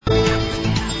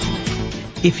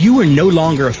If you were no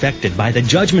longer affected by the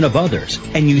judgment of others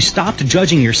and you stopped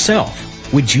judging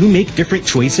yourself, would you make different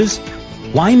choices?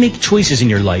 Why make choices in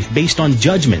your life based on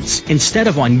judgments instead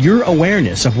of on your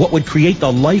awareness of what would create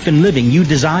the life and living you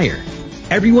desire?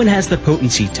 Everyone has the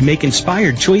potency to make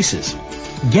inspired choices.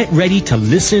 Get ready to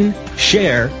listen,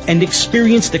 share, and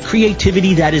experience the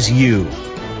creativity that is you.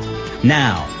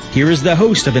 Now, here is the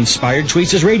host of Inspired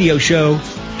Choices Radio Show,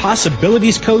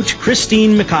 Possibilities Coach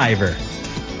Christine McIver.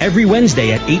 Every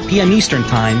Wednesday at 8 p.m. Eastern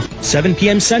Time, 7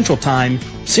 p.m. Central Time,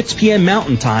 6 p.m.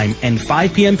 Mountain Time, and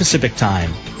 5 p.m. Pacific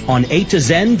Time on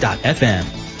A2Zen.fm.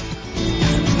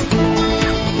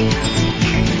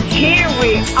 Here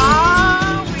we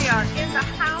are. We are in the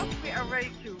house. We are ready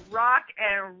to rock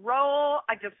and roll.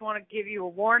 I just want to give you a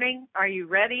warning. Are you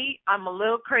ready? I'm a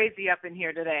little crazy up in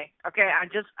here today. Okay, I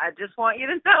just want you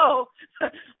to know.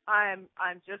 I'm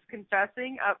just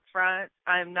confessing up front.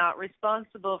 I'm not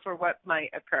responsible for what might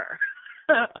occur.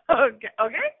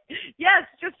 Okay? Yes,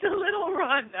 just a little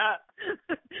Rhonda.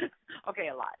 Okay,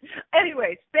 a lot.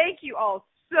 Anyways, thank you all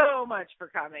so much for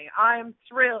coming. I'm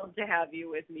thrilled to have you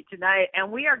with me tonight,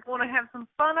 and we are going to have some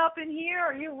fun up in here.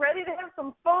 Are you ready to have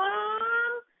some fun?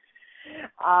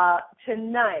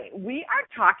 Tonight, we are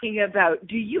talking about,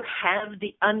 do you have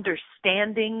the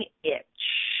understanding itch?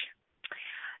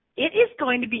 It is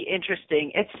going to be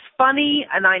interesting. It's funny,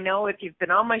 and I know if you've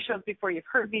been on my shows before, you've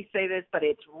heard me say this, but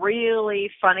it's really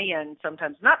funny and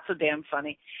sometimes not so damn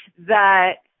funny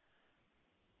that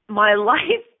my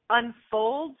life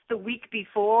unfolds the week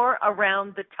before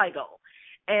around the title.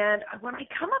 And when I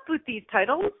come up with these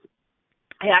titles,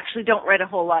 I actually don't write a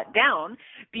whole lot down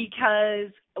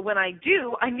because when I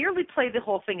do, I nearly play the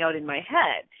whole thing out in my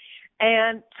head.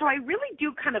 And so I really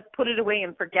do kind of put it away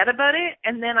and forget about it.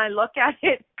 And then I look at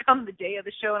it come the day of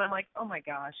the show and I'm like, oh my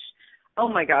gosh,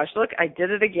 look, I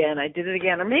did it again.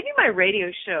 Or maybe my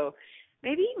radio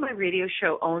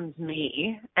show owns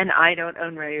me and I don't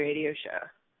own my radio show.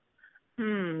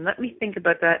 Let me think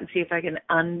about that and see if I can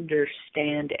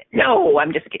understand it. No,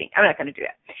 I'm just kidding. I'm not going to do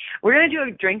that. We're going to do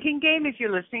a drinking game if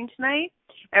you're listening tonight.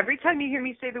 Every time you hear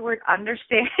me say the word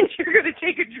understand, you're going to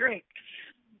take a drink.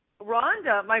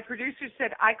 Rhonda, my producer,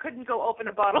 said I couldn't go open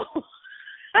a bottle.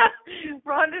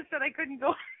 Rhonda said I couldn't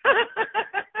go.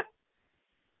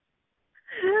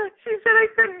 She said I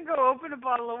couldn't go open a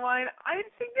bottle of wine. I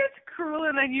think that's cruel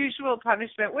and unusual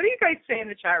punishment. What do you guys say in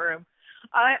the chat room?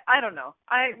 I don't know.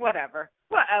 Whatever.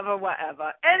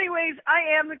 Anyways,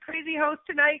 I am the crazy host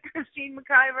tonight, Christine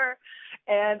McIver,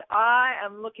 and I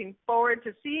am looking forward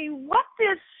to seeing what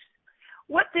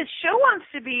this show wants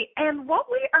to be and what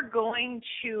we are going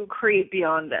to create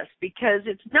beyond this, because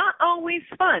it's not always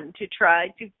fun to try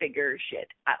to figure shit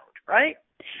out, right?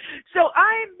 So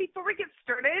before we get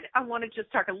started, I want to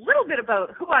just talk a little bit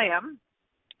about who I am.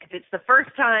 If it's the first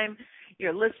time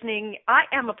you're listening, I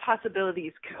am a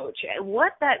possibilities coach. And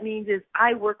what that means is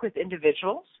I work with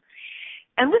individuals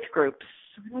and with groups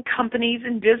and companies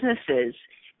and businesses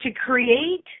to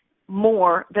create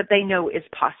more that they know is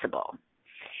possible.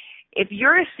 If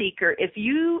you're a seeker, if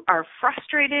you are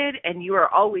frustrated and you are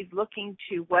always looking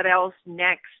to what else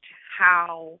next,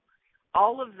 how,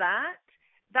 all of that,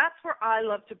 that's where I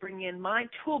love to bring in my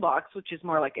toolbox, which is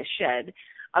more like a shed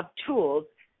of tools,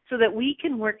 so that we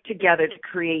can work together to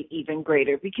create even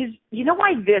greater. Because you know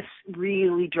why this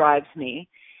really drives me?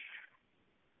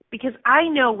 Because I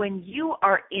know when you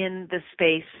are in the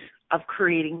space of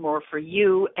creating more for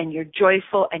you and you're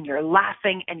joyful and you're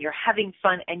laughing and you're having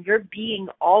fun and you're being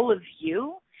all of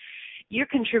you, you're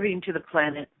contributing to the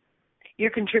planet.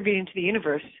 You're contributing to the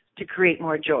universe to create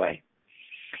more joy.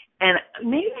 And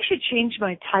maybe I should change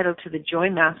my title to the Joy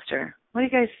Master. What do you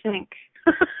guys think?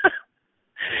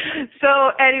 So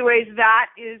anyways, that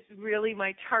is really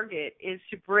my target, is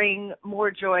to bring more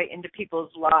joy into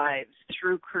people's lives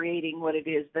through creating what it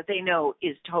is that they know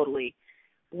is totally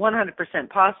 100%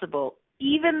 possible,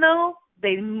 even though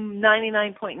they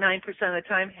 99.9% of the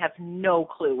time have no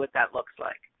clue what that looks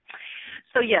like.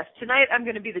 So yes, tonight I'm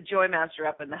going to be the Joy Master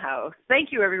up in the house.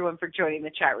 Thank you everyone for joining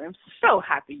the chat room. So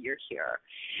happy you're here.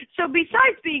 So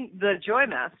besides being the Joy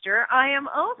Master, I am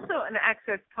also an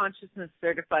Access Consciousness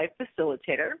Certified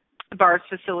Facilitator, a BARS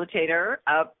Facilitator,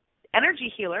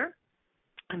 energy healer.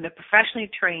 I'm a professionally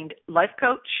trained life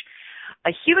coach,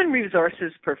 a human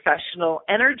resources professional,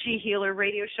 energy healer,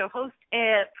 radio show host,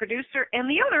 and producer, and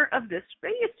the owner of this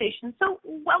radio station. So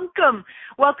welcome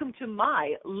to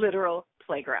my literal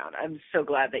playground. I'm so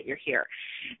glad that you're here.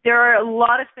 There are a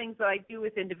lot of things that I do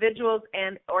with individuals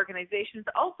and organizations.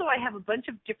 Also, I have a bunch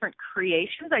of different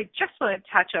creations I just want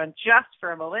to touch on just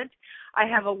for a moment. I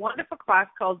have a wonderful class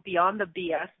called Beyond the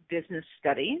BS Business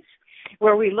Studies,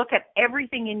 where we look at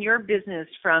everything in your business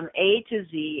from A to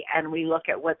Z, and we look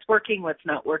at what's working, what's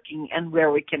not working, and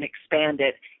where we can expand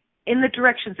it in the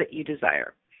directions that you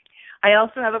desire. I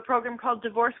also have a program called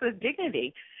Divorce with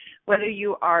Dignity. Whether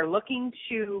you are looking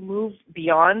to move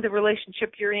beyond the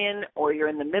relationship you're in, or you're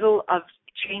in the middle of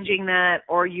changing that,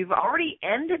 or you've already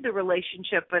ended the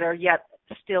relationship but are yet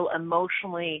still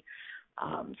emotionally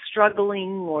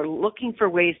struggling or looking for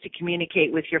ways to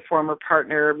communicate with your former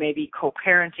partner, maybe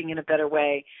co-parenting in a better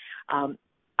way, I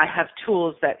have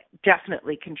tools that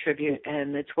definitely contribute,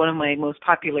 and it's one of my most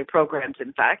popular programs,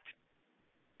 in fact.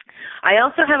 I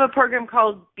also have a program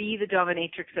called Be the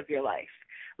Dominatrix of Your Life,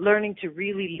 learning to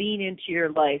really lean into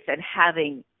your life and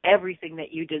having everything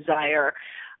that you desire,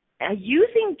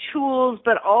 using tools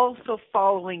but also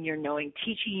following your knowing,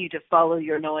 teaching you to follow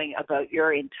your knowing about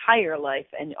your entire life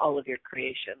and all of your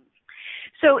creations.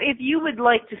 So if you would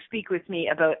like to speak with me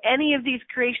about any of these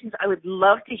creations, I would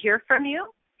love to hear from you.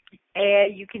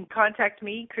 You can contact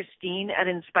me, Christine, at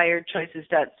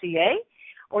inspiredchoices.ca,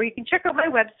 or you can check out my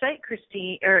website,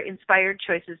 Christine, or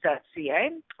inspiredchoices.ca,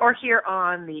 or here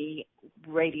on the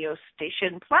radio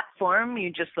station platform, you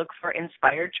just look for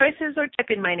Inspired Choices or type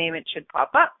in my name, it should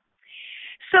pop up.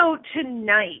 So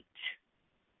tonight,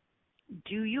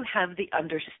 do you have the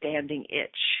understanding itch?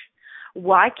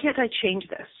 Why can't I change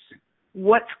this?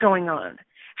 What's going on?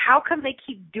 How come they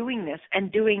keep doing this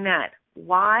and doing that?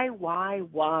 Why?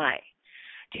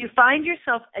 Do you find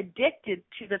yourself addicted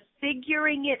to the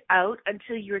figuring it out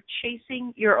until you're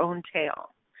chasing your own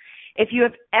tail? If you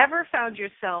have ever found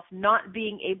yourself not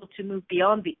being able to move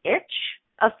beyond the itch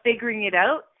of figuring it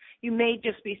out, you may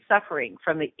just be suffering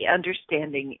from the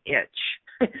understanding itch.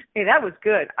 Hey, that was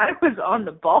good. I was on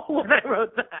the ball when I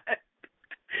wrote that.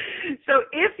 So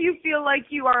if you feel like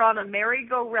you are on a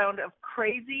merry-go-round of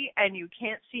crazy and you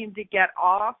can't seem to get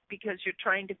off because you're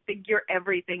trying to figure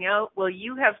everything out, well,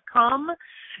 you have come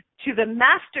to the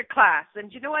master class.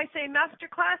 And you know I say master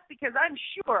class because I'm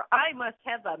sure I must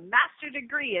have a master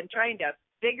degree in trying to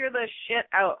figure the shit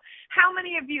out. How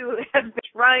many of you have been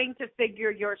trying to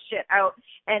figure your shit out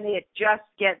and it just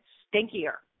gets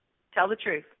stinkier? Tell the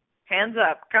truth. Hands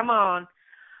up. Come on.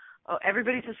 Oh,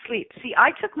 everybody's asleep. See,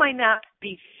 I took my nap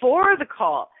before the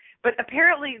call, but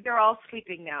apparently they're all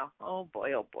sleeping now. Oh, boy.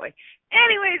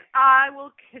 Anyways, I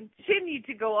will continue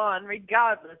to go on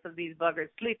regardless of these buggers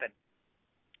sleeping.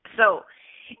 So,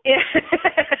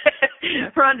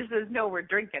 Rhonda says, no, we're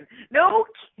drinking. No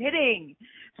kidding.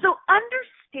 So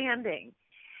understanding,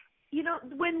 you know,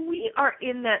 when we are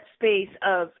in that space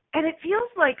of, and it feels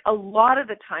like a lot of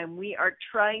the time we are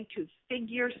trying to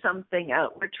figure something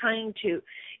out. We're trying to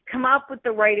come up with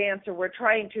the right answer. We're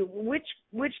trying to,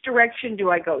 which direction do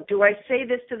I go? Do I say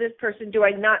this to this person? Do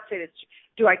I not say this?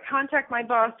 Do I contact my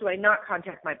boss? Do I not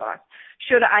contact my boss?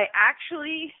 Should I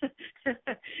actually,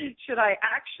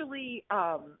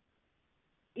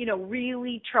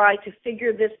 really try to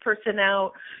figure this person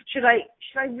out? Should I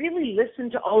really listen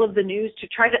to all of the news to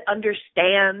try to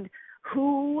understand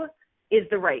who is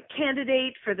the right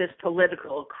candidate for this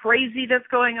political crazy that's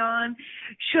going on?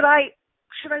 Should I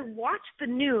watch the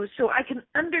news so I can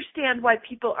understand why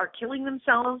people are killing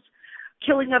themselves,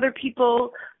 killing other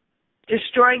people,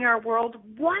 destroying our world?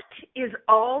 What is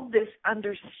all this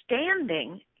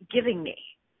understanding giving me?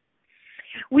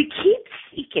 We keep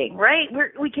seeking, right?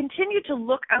 We continue to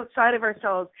look outside of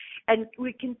ourselves, and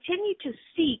we continue to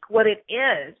seek what it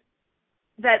is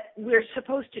that we're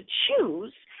supposed to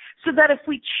choose, so that if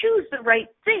we choose the right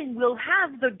thing, we'll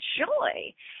have the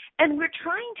joy. And we're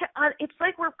trying to, it's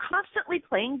like we're constantly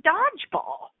playing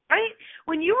dodgeball, right?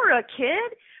 When you were a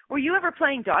kid, were you ever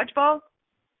playing dodgeball?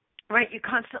 Right, you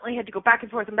constantly had to go back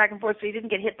and forth so you didn't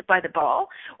get hit by the ball.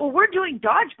 Well, we're doing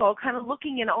dodgeball, kind of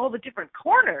looking in all the different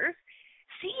corners,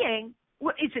 seeing,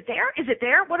 is it there? Is it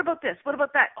there? What about this? What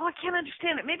about that? Oh, I can't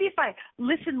understand it. Maybe if I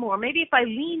listen more, maybe if I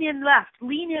lean in left,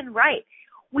 lean in right.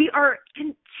 We are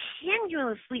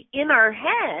continuously in our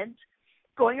heads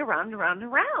going around and around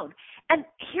and around. And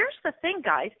here's the thing,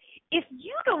 guys. If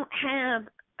you don't have,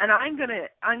 and I'm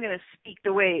gonna speak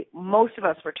the way most of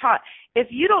us were taught, if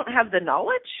you don't have the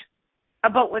knowledge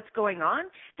about what's going on,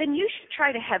 then you should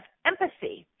try to have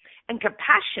empathy and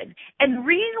compassion and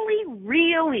really,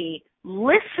 really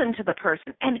listen to the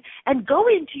person and go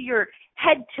into your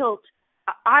head tilt,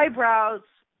 eyebrows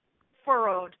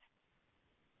furrowed,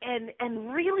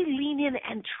 and really lean in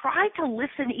and try to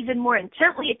listen even more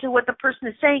intently to what the person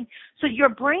is saying, so your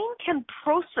brain can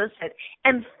process it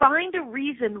and find a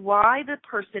reason why the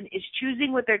person is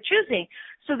choosing what they're choosing,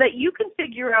 so that you can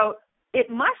figure out it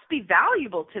must be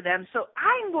valuable to them. So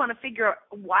I want to figure out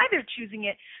why they're choosing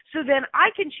it, so then I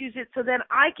can choose it, so then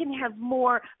I can have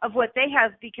more of what they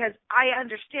have, because I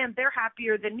understand they're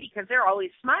happier than me because they're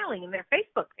always smiling in their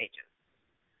Facebook pages.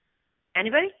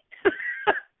 Anybody?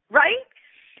 Right?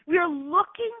 We are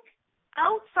looking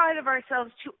outside of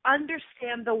ourselves to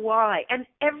understand the why. And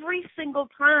every single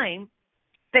time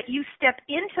that you step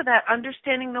into that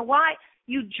understanding the why,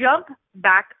 you jump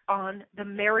back on the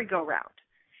merry-go-round.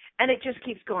 And it just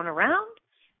keeps going around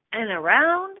and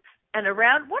around and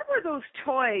around. What were those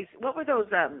toys? What were those?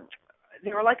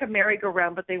 They were like a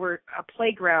merry-go-round, but they were a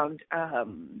playground.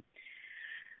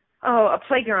 A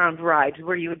playground ride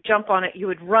where you would jump on it. You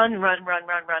would run,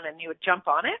 and you would jump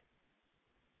on it,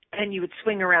 and you would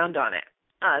swing around on it.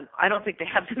 I don't think they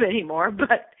have them anymore,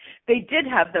 but they did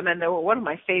have them, and they were one of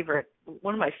my favorite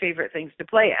things to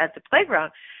play at the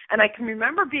playground. And I can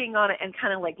remember being on it and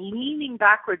kind of like leaning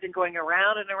backwards and going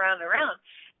around and around and around.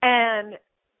 And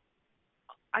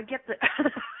I get the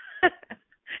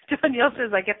Danielle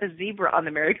says I get the zebra on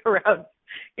the merry-go-round.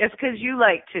 Yes, because you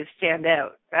like to stand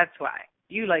out. That's why.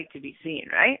 You like to be seen,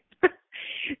 right?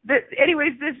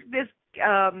 Anyways, this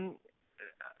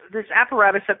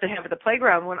apparatus that they have at the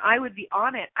playground, when I would be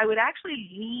on it, I would actually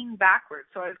lean backwards.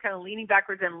 So I was kind of leaning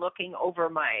backwards and looking over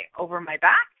my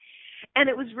back. And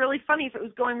it was really funny. If it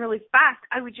was going really fast,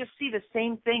 I would just see the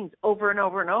same things over and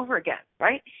over and over again,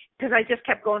 right? Because I just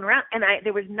kept going around, and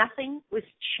there was nothing was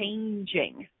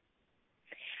changing.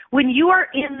 When you are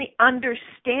in the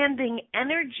understanding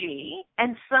energy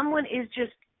and someone is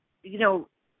just,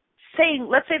 saying,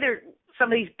 let's say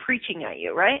somebody's preaching at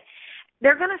you, right?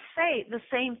 They're going to say the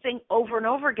same thing over and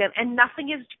over again, and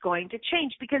nothing is going to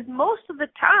change, because most of the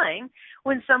time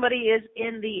when somebody is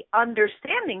in the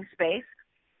understanding space,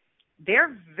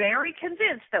 they're very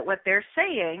convinced that what they're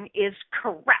saying is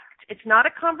correct. It's not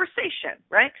a conversation,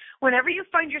 right? Whenever you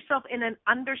find yourself in an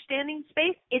understanding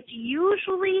space, it's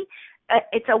usually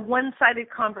it's a one-sided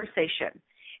conversation.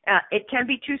 It can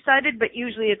be two-sided, but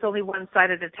usually it's only one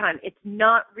side at a time. It's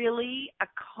not really a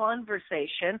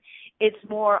conversation. It's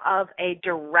more of a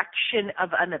direction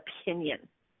of an opinion.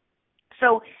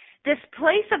 So this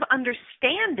place of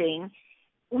understanding,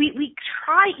 we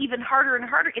try even harder and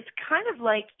harder. It's kind of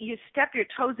like you step your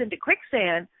toes into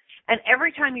quicksand, and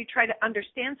every time you try to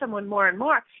understand someone more and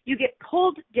more, you get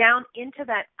pulled down into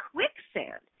that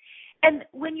quicksand. And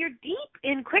when you're deep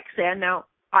in quicksand, now,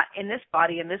 in this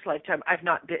body, in this lifetime, I've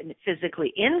not been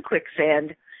physically in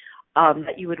quicksand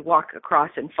that you would walk across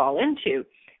and fall into.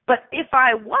 But if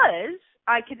I was,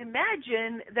 I can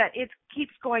imagine that it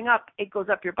keeps going up. It goes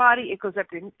up your body. It goes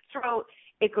up your throat.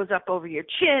 It goes up over your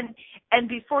chin. And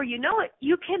before you know it,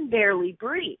 you can barely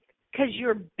breathe because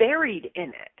you're buried in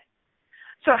it.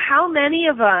 So how many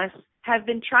of us have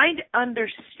been trying to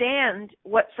understand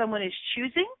what someone is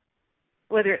choosing,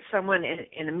 whether it's someone in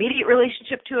an immediate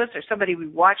relationship to us or somebody we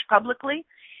watch publicly,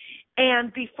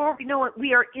 and before we know it,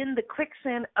 we are in the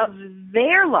quicksand of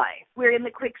their life. We're in the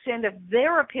quicksand of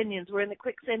their opinions. We're in the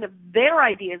quicksand of their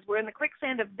ideas. We're in the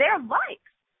quicksand of their life.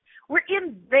 We're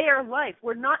in their life.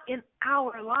 We're not in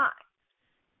our life.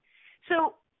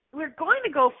 So we're going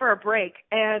to go for a break,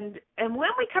 and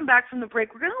when we come back from the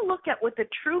break, we're going to look at what the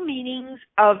true meanings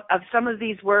of some of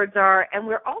these words are, and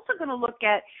we're also going to look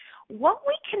at what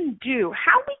we can do,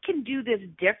 how we can do this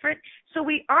different so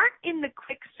we aren't in the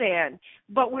quicksand,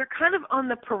 but we're kind of on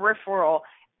the peripheral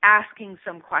asking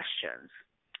some questions.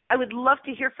 I would love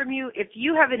to hear from you. If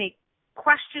you have any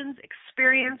questions,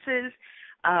 experiences,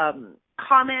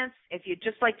 comments, if you'd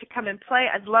just like to come and play,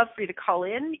 I'd love for you to call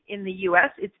in the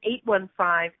U.S. It's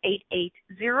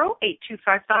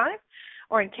 815-880-8255,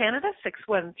 or in Canada,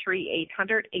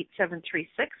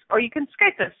 613-800-8736, or you can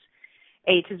Skype us,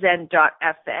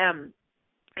 a2zen.fm.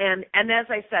 And as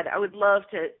I said, I would love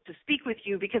to speak with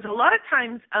you, because a lot of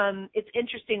times it's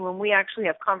interesting when we actually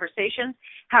have conversations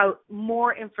how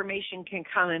more information can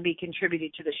come and be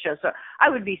contributed to the show. So I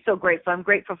would be so grateful. I'm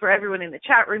grateful for everyone in the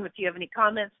chat room. If you have any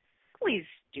comments, please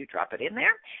do drop it in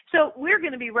there. So we're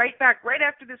going to be right back right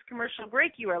after this commercial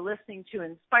break. You are listening to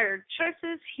Inspired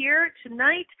Choices here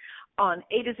tonight on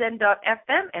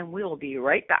A2Zen.fm, and we'll be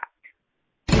right back.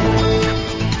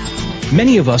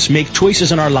 Many of us make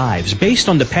choices in our lives based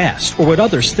on the past or what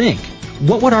others think.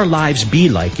 What would our lives be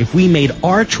like if we made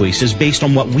our choices based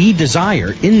on what we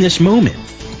desire in this moment?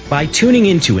 By tuning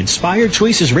into Inspired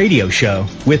Choices Radio Show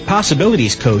with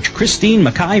Possibilities Coach Christine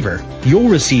McIver, you'll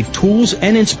receive tools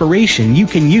and inspiration you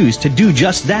can use to do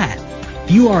just that.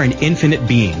 You are an infinite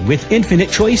being with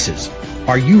infinite choices.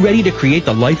 Are you ready to create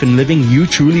the life and living you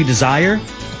truly desire?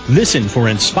 Listen for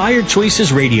Inspired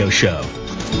Choices Radio Show.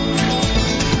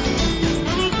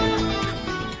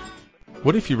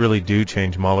 What if you really do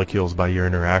change molecules by your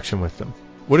interaction with them?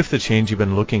 What if the change you've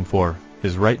been looking for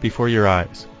is right before your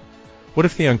eyes? What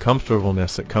if the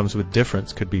uncomfortableness that comes with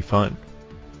difference could be fun?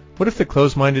 What if the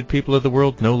closed-minded people of the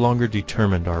world no longer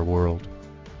determined our world?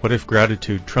 What if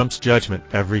gratitude trumps judgment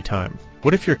every time?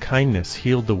 What if your kindness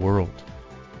healed the world?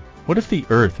 What if the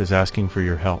earth is asking for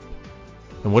your help?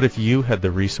 And what if you had the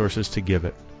resources to give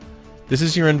it? This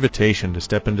is your invitation to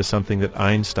step into something that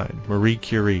Einstein, Marie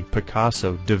Curie,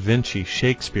 Picasso, Da Vinci,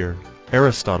 Shakespeare,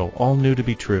 Aristotle all knew to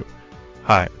be true.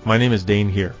 Hi, my name is Dane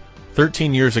Here.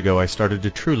 13 years ago, I started to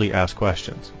truly ask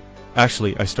questions.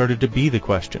 Actually, I started to be the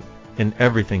question, and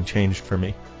everything changed for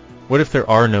me. What if there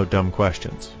are no dumb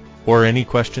questions, or any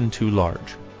question too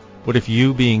large? What if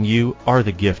you being you are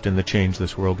the gift and the change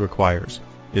this world requires?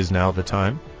 Is now the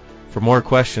time? For more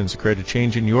questions to create a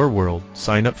change in your world,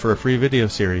 sign up for a free video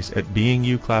series at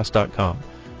beingyouclass.com.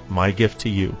 My gift to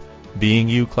you,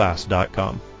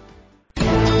 beingyouclass.com.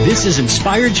 This is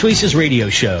Inspired Choices Radio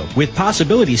Show with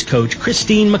Possibilities Coach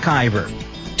Christine McIver.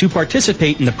 To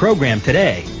participate in the program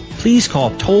today, please call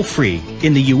toll-free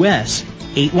in the U.S.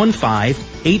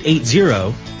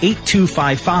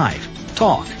 815-880-8255,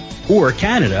 TALK, or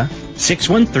Canada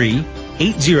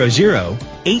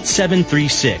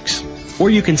 613-800-8736. Or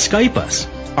you can Skype us.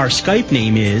 Our Skype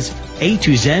name is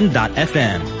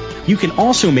a2zen.fm. You can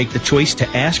also make the choice to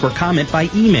ask or comment by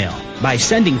email by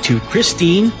sending to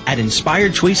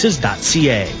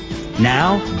Christine@inspiredchoices.ca.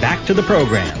 Now, back to the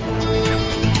program.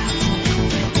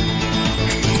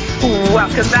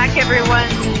 Welcome back, everyone.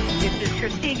 This is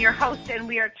Christine, your host, and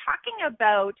we are talking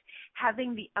about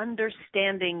having the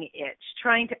understanding itch,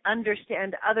 trying to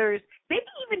understand others, maybe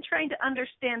even trying to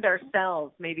understand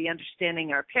ourselves, maybe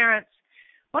understanding our parents.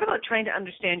 What about trying to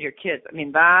understand your kids? I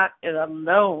mean, that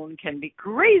alone can be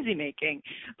crazy making.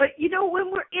 But, you know, when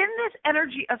we're in this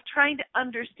energy of trying to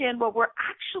understand, what we're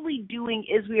actually doing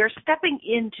is we are stepping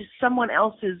into someone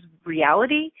else's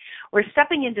reality. We're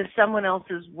stepping into someone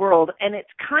else's world. And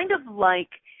it's kind of like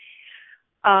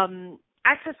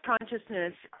Access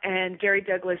Consciousness and Gary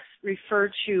Douglas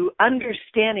refer to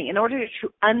understanding. In order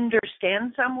to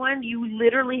understand someone, you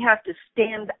literally have to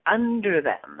stand under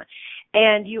them.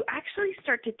 And you actually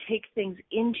start to take things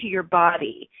into your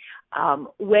body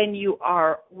when you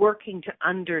are working to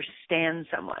understand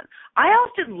someone. I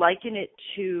often liken it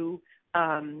to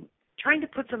trying to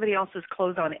put somebody else's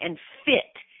clothes on and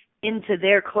fit into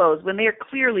their clothes when they are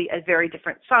clearly a very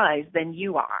different size than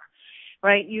you are.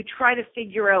 Right? You try to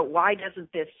figure out, why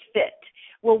doesn't this fit?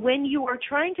 Well, when you are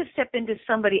trying to step into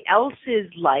somebody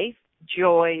else's life,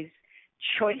 joys,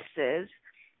 choices,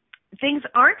 things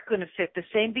aren't going to fit the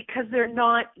same because they're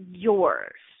not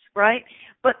yours, right?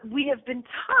 But we have been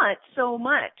taught so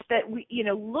much that we,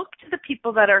 look to the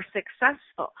people that are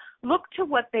successful, look to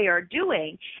what they are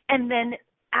doing, and then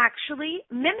actually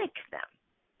mimic them.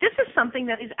 This is something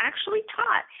that is actually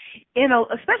taught in,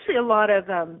 especially a lot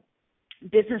of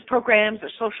business programs or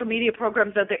social media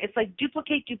programs out there. It's like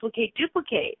duplicate,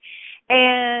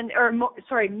 and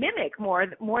mimic more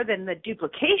than the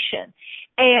duplication.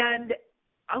 And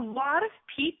a lot of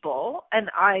people, and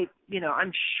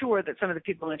I'm sure that some of the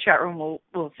people in the chat room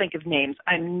will think of names.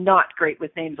 I'm not great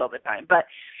with names all the time, but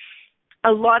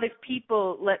a lot of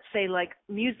people, let's say like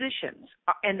musicians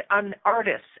and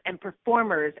artists and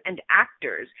performers and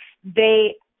actors,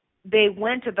 they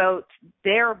went about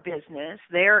their business,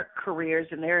 their careers,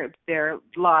 and their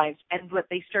lives, and what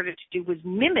they started to do was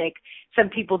mimic some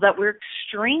people that were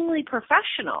extremely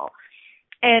professional.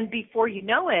 And before you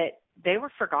know it, they were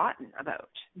forgotten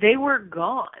about. They were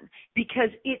gone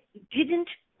because it didn't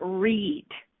read,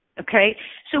 okay?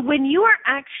 So when you are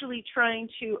actually trying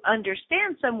to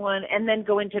understand someone and then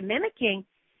go into mimicking,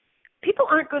 people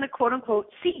aren't going to,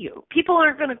 quote-unquote, see you. People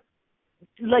aren't going to,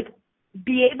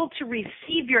 be able to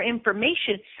receive your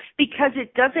information because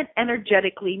it doesn't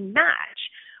energetically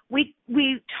match. We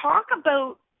talk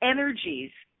about energies.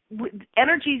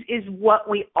 Energies is what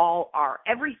we all are.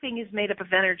 Everything is made up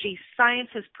of energy.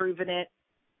 Science has proven it.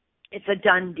 It's a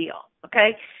done deal,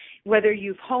 okay? Whether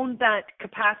you've honed that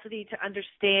capacity to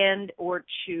understand or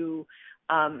to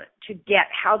get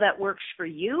how that works for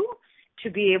you, to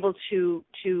be able to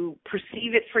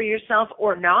perceive it for yourself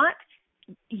or not,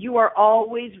 you are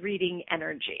always reading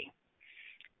energy.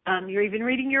 You're even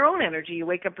reading your own energy. You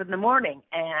wake up in the morning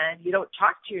and you don't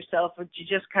talk to yourself, but you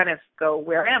just kind of go,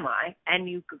 where am I? And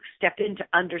you step into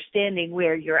understanding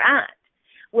where you're at.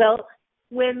 Well,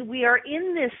 when we are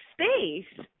in this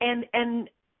space and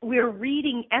we're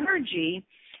reading energy,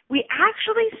 we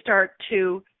actually start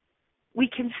to, we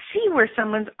can see where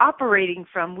someone's operating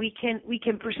from. We can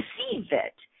perceive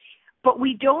it, but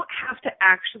we don't have to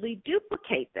actually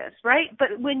duplicate this, right?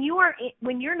 But when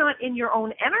you're not in your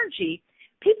own energy,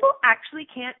 people actually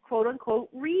can't, quote unquote,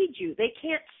 read you. They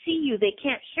can't see you. They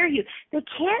can't hear you. They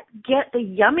can't get the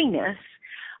yumminess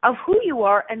of who you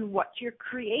are and what you're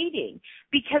creating,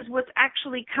 because what's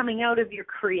actually coming out of your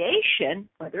creation,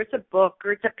 whether it's a book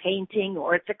or it's a painting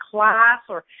or it's a class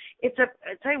or it's a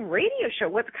radio show,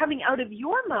 what's coming out of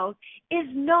your mouth is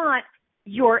not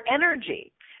your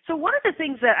energy. So one of the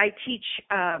things that I teach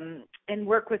and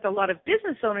work with a lot of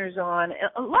business owners on,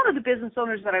 a lot of the business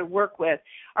owners that I work with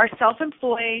are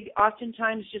self-employed,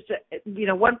 oftentimes just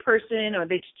one person, or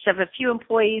they just have a few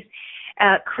employees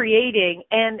creating,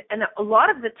 and a lot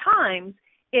of the times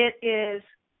it is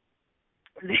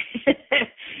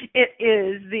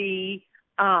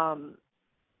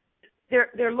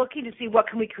they're looking to see what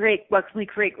can we create,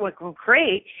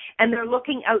 and they're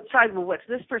looking outside. Well, what's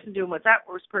this person doing? What's that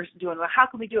person doing? Well, how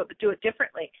can we do it, but do it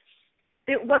differently?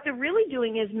 What they're really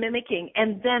doing is mimicking,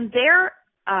 and then their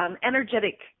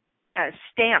energetic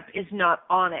stamp is not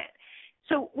on it.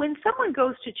 So when someone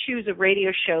goes to choose a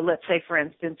radio show, let's say, for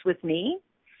instance, with me,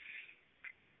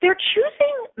 they're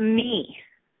choosing me.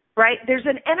 Right? There's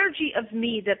an energy of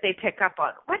me that they pick up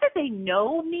on, whether they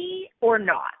know me or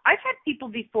not. I've had people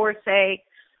before say,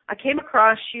 I came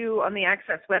across you on the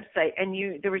Access website and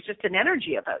there was just an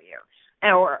energy about you.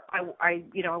 Or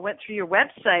I went through your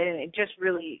website and it just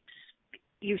really,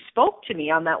 you spoke to me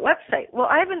on that website. Well,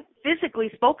 I haven't physically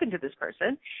spoken to this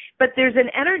person, but there's an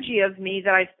energy of me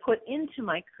that I've put into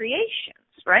my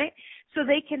creations, right? So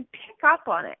they can pick up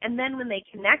on it. And then when they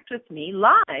connect with me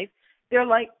live, they're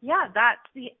like, yeah,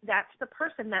 that's the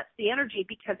person, that's the energy,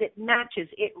 because it matches,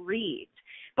 it reads.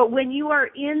 But when you are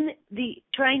in the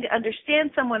trying to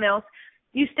understand someone else,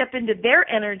 you step into their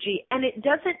energy and it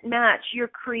doesn't match. Your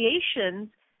creations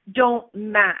don't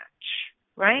match,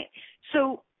 right?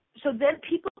 So then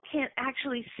people can't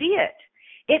actually see it.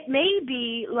 It may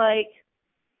be like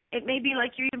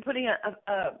you're even putting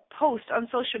a post on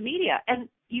social media and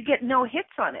you get no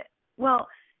hits on it. Well,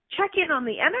 check in on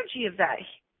the energy of that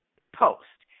post.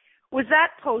 Was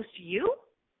that post you?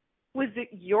 Was it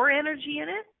your energy in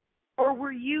it? Or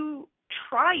were you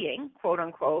trying, quote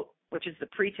unquote, which is the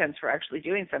pretense for actually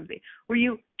doing something, were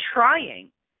you trying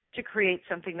to create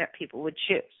something that people would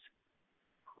choose?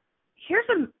 Here's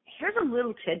a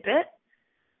little tidbit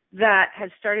that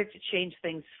has started to change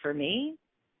things for me.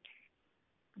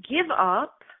 Give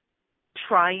up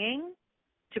trying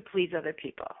to please other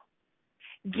people.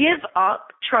 Give up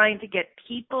trying to get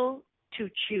people to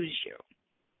choose you.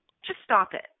 Just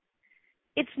stop it.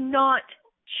 It's not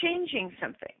changing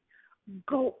something.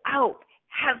 Go out,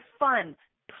 have fun,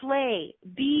 play,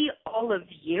 be all of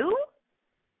you,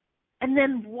 and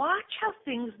then watch how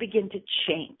things begin to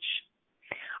change.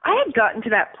 I had gotten to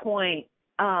that point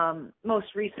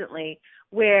most recently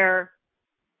where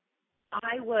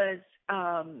I was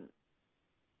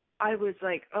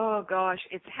like, oh gosh,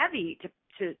 it's heavy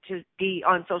to be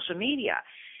on social media.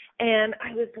 And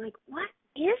I was like, what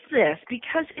is this?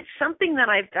 Because it's something that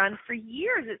I've done for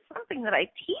years. It's something that I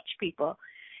teach people.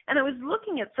 And I was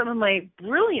looking at some of my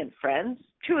brilliant friends,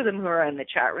 two of them who are in the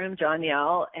chat room,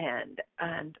 Danielle and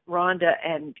Rhonda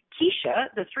and Keisha,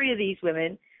 the three of these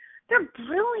women, they're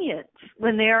brilliant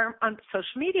when they're on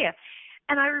social media.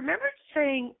 And I remember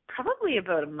saying probably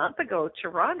about a month ago to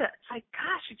Rhonda, it's like,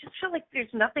 gosh, I just feel like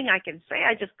there's nothing I can say.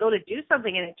 I just go to do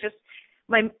something and it just,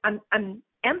 I'm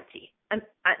empty.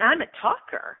 I'm a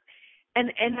talker,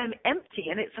 and I'm empty,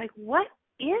 and it's like, what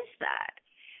is that?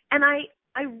 And I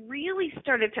really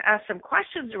started to ask some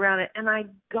questions around it, and I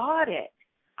got it.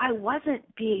 I wasn't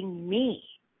being me.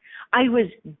 I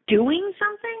was doing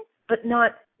something, but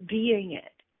not being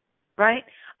it, right?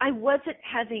 I wasn't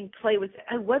having play with it.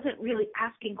 I wasn't really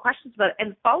asking questions about it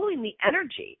and following the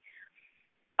energy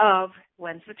of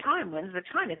when's the time?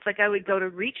 It's like I would go to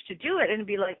reach to do it and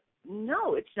be like,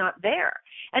 no, it's not there.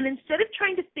 And instead of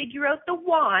trying to figure out the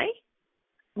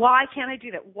why can't I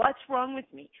do that? What's wrong with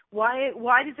me? Why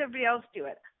does everybody else do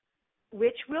it?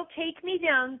 Which will take me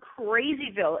down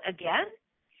crazyville again,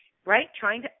 right?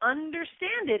 Trying to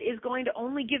understand it is going to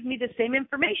only give me the same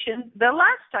information the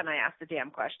last time I asked the damn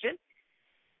question.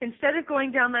 Instead of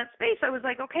going down that space, I was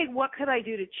like, okay, what could I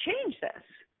do to change this?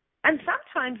 And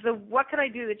sometimes the what can I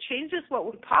do that changes what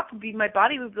would probably be my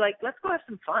body would be like, let's go have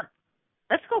some fun.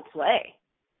 Let's go play.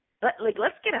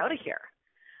 Let's get out of here.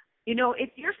 You know, if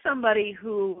you're somebody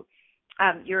who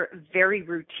you're very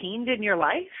routined in your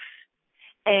life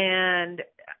and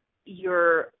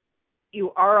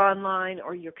you are online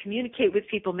or you communicate with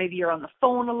people, maybe you're on the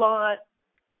phone a lot,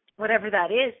 whatever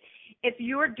that is, if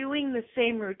you're doing the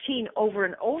same routine over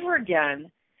and over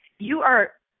again, you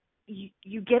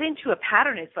get into a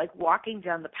pattern. It's like walking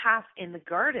down the path in the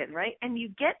garden, right? And you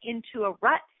get into a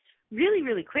rut really,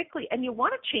 really quickly, and you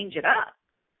want to change it up.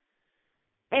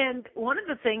 And one of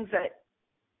the things that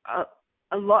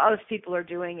a lot of people are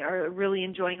doing are really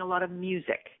enjoying a lot of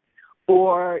music,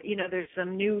 or there's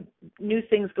some new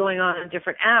things going on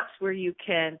different apps where you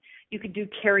can do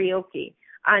karaoke.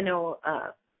 I know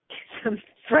some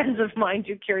friends of mine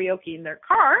do karaoke in their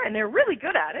car, and they're really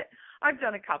good at it. I've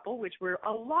done a couple, which were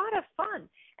a lot of fun.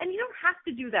 And you don't have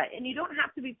to do that, and you don't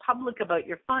have to be public about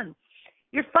your fun.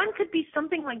 Your fun could be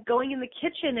something like going in the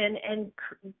kitchen and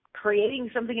creating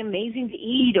something amazing to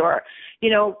eat, or,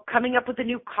 coming up with a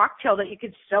new cocktail that you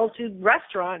could sell to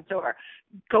restaurants, or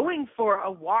going for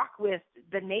a walk with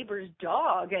the neighbor's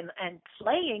dog and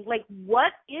playing. Like,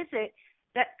 what is it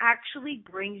that actually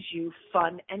brings you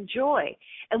fun and joy?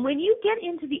 And when you get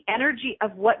into the energy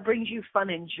of what brings you fun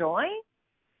and joy,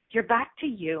 you're back to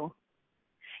you.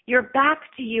 You're back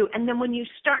to you. And then when you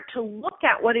start to look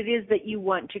at what it is that you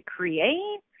want to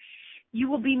create, you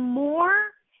will be more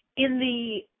in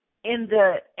the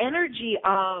energy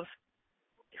of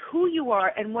who you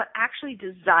are and what actually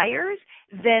desires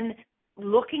than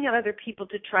looking at other people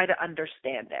to try to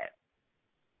understand it.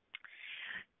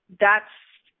 That's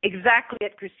exactly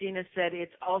what Christina said.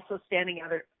 It's also standing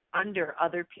under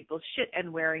other people's shit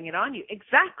and wearing it on you.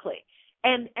 Exactly.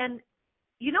 And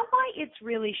you know why it's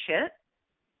really shit?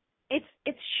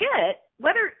 It's shit,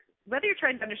 whether you're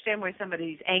trying to understand why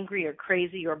somebody's angry or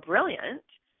crazy or brilliant.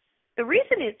 The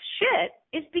reason it's shit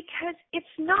is because it's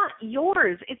not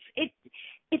yours.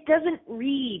 It doesn't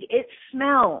read. It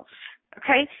smells.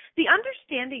 Okay? The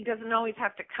understanding doesn't always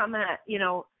have to come at,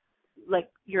 like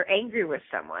you're angry with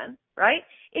someone, right?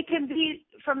 It can be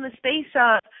from the space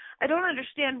of, I don't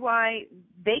understand why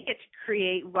they get to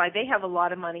create, why they have a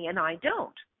lot of money and I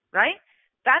don't, right?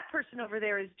 That person over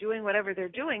there is doing whatever they're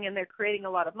doing and they're creating a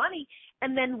lot of money.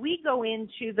 And then we go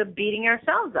into the beating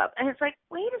ourselves up. And it's like,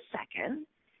 wait a second.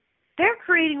 They're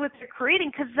creating what they're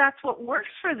creating because that's what works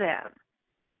for them,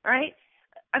 right?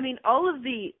 I mean, all of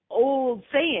the old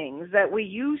sayings that we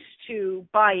used to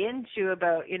buy into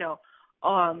about,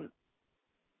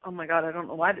 oh my God, I don't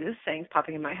know why this saying's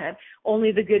popping in my head.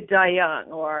 Only the good die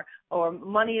young, or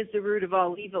money is the root of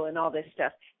all evil, and all this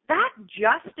stuff. That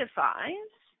justifies.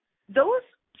 Those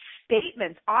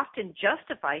statements often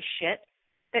justify shit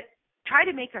that try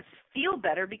to make us feel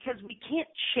better because we can't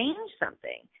change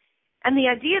something. And the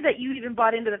idea that you even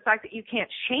bought into the fact that you can't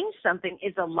change something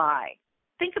is a lie.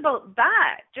 Think about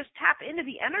that. Just tap into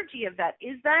the energy of that.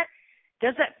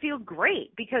 Does that feel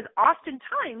great? Because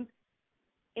oftentimes,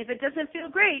 if it doesn't feel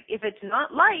great, if it's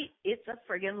not light, it's a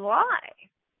friggin' lie.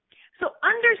 So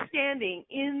understanding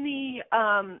in the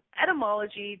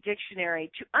etymology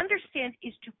dictionary, to understand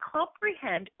is to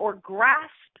comprehend or grasp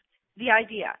the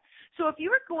idea. So if you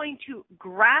were going to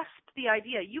grasp the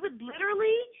idea, you would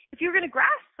literally, if you're going to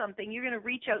grasp something, you're going to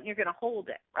reach out and you're going to hold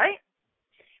it, right?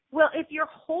 Well, if you're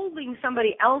holding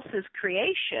somebody else's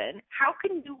creation, how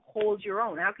can you hold your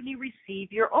own? How can you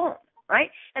receive your own, right?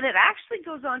 And it actually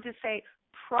goes on to say,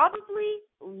 probably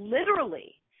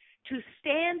literally, to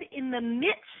stand in the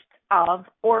midst of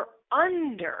or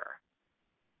under.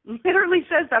 Literally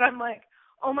says that. I'm like,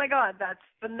 oh my God, that's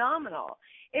phenomenal.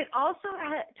 It also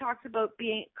talks about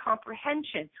being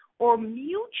comprehension or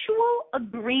mutual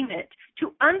agreement.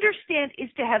 To understand is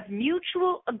to have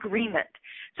mutual agreement.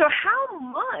 So how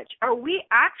much are we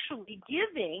actually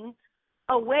giving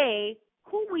away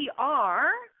who we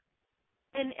are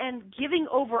and giving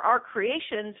over our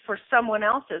creations for someone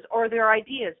else's, or their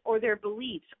ideas or their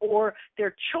beliefs or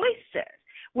their choices,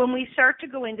 when we start to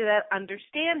go into that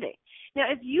understanding?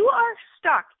 Now, if you are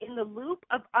stuck in the loop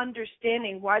of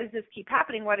understanding, why does this keep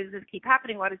happening? Why does this keep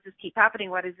happening? Why does this keep happening?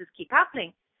 Why does this keep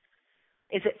happening?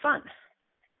 Is it fun?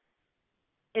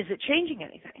 Is it changing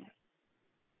anything?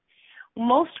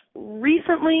 Most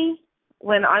recently,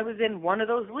 when I was in one of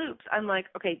those loops, I'm like,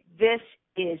 okay, this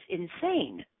is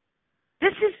insane.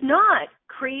 This is not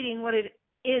creating what it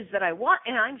is that I want,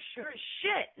 and I'm sure as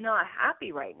shit not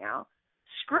happy right now.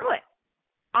 Screw it.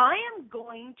 I am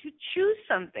going to choose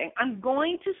something. I'm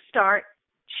going to start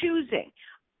choosing,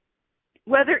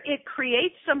 whether it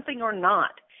creates something or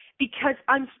not, because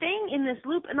I'm staying in this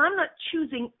loop and I'm not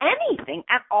choosing anything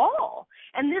at all.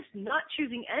 And this not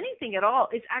choosing anything at all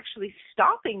is actually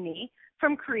stopping me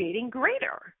from creating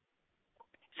greater.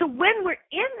 So when we're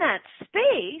in that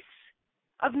space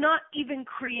of not even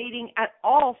creating at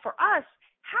all for us,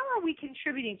 how are we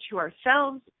contributing to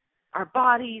ourselves, our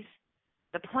bodies,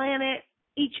 the planet,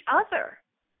 each other?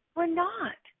 We're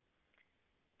not.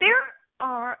 There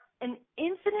are an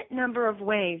infinite number of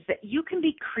ways that you can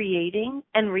be creating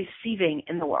and receiving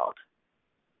in the world.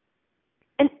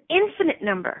 An infinite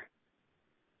number.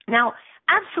 Now,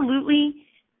 absolutely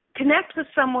connect with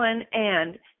someone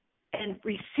and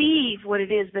receive what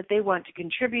it is that they want to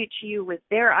contribute to you with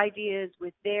their ideas,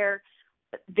 with their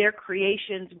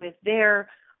creations, with their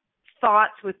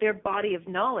thoughts, with their body of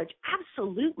knowledge.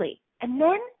 Absolutely. And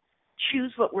then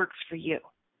choose what works for you.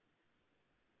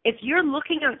 If you're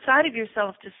looking outside of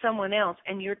yourself to someone else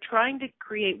and you're trying to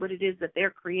create what it is that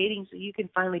they're creating so you can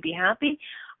finally be happy,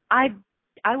 I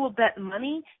will bet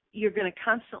money you're going to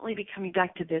constantly be coming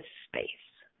back to this space.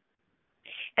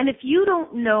 And if you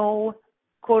don't know,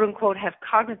 quote unquote, have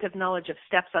cognitive knowledge of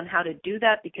steps on how to do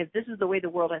that, because this is the way the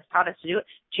world has taught us to do it,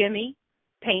 Jimmy,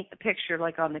 paint the picture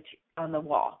like on the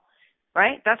wall,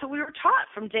 right? That's what we were taught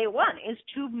from day one, is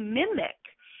to mimic.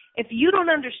 If you don't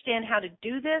understand how to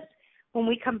do this, when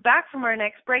we come back from our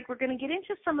next break, we're going to get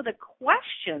into some of the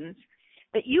questions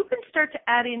that you can start to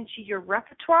add into your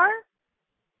repertoire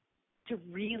to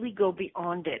really go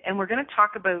beyond it. And we're going to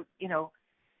talk about,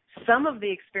 some of the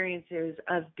experiences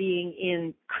of being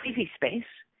in crazy space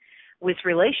with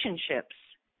relationships,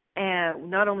 and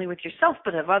not only with yourself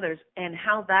but of others, and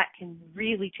how that can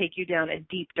really take you down a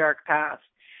deep, dark path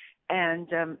and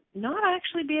not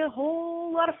actually be a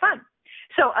whole lot of fun.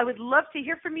 So I would love to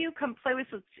hear from you. Come play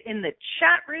with us in the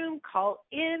chat room. Call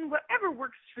in. Whatever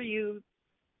works for you.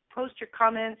 Post your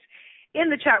comments in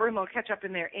the chat room. I'll catch up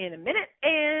in there in a minute.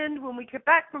 And when we get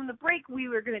back from the break, we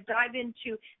are going to dive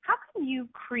into how can you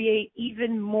create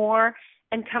even more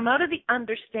and come out of the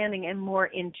understanding and more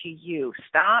into you.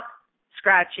 Stop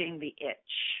scratching the itch.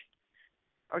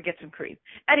 Or get some cream.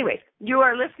 Anyways, you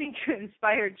are listening to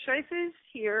Inspired Choices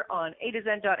here on A to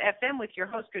Zen.fm with your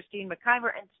host, Christine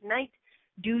McIver. And tonight,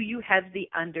 do you have the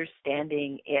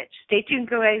understanding itch? Stay tuned,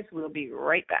 guys. We'll be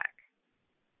right back.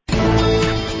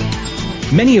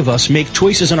 Many of us make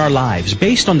choices in our lives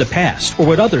based on the past or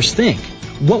what others think.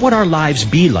 What would our lives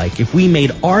be like if we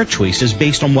made our choices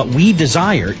based on what we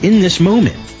desire in this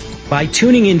moment? By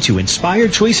tuning into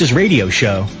Inspired Choices Radio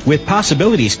Show with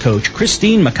Possibilities Coach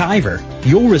Christine McIver,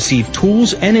 you'll receive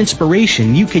tools and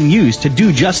inspiration you can use to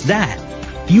do just that.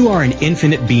 You are an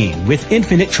infinite being with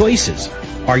infinite choices.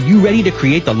 Are you ready to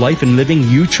create the life and living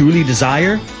you truly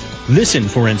desire? Listen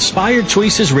for Inspired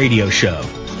Choices Radio Show.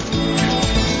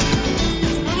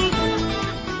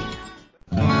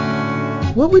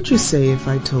 What would you say if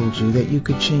I told you that you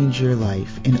could change your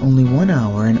life in only 1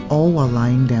 hour and all while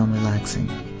lying down relaxing?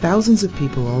 Thousands of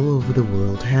people all over the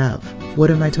world have. What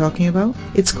am I talking about?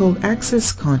 It's called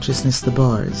Access Consciousness, the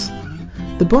bars.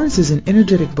 The bars is an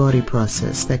energetic body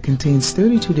process that contains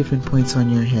 32 different points on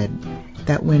your head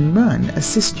that when run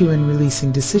assist you in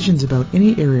releasing decisions about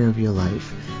any area of your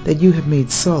life that you have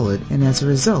made solid and as a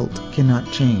result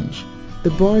cannot change. The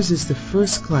bars is the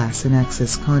first class in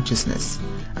Access Consciousness,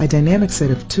 a dynamic set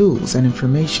of tools and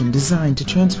information designed to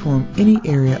transform any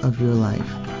area of your life.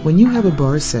 When you have a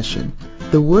bars session,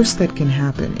 the worst that can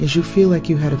happen is you feel like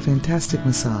you had a fantastic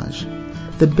massage.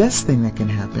 The best thing that can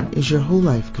happen is your whole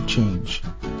life could change.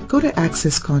 Go to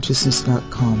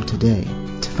accessconsciousness.com today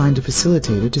to find a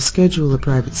facilitator to schedule a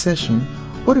private session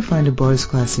or to find a bars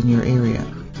class in your area.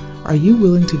 Are you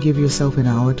willing to give yourself an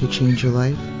hour to change your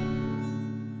life?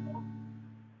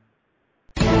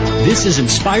 This is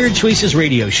Inspired Choices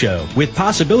Radio Show with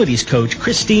Possibilities Coach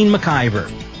Christine McIver.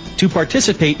 To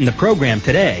participate in the program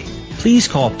today, please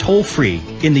call toll-free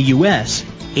in the U.S.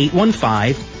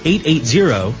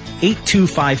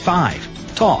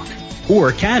 815-880-8255, TALK,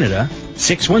 or Canada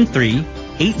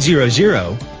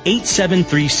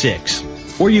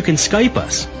 613-800-8736. Or you can Skype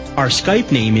us. Our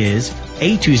Skype name is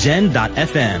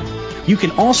a2zen.fm. You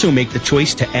can also make the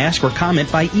choice to ask or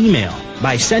comment by email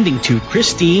by sending to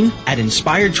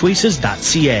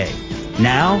Christine@inspiredchoices.ca.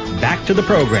 Now, back to the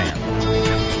program.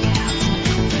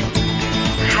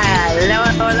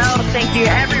 Hello. Thank you,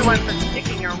 everyone, for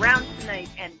sticking around tonight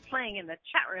and playing in the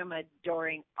chat room.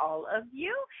 Adoring all of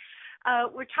you.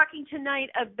 We're talking tonight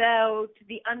about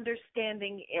the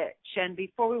understanding itch. And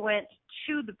before we went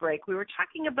to the break, we were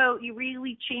talking about you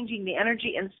really changing the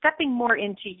energy and stepping more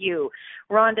into you.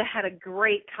 Rhonda had a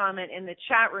great comment in the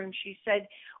chat room. She said,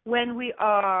 when we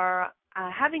are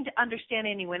having to understand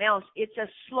anyone else. It's a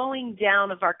slowing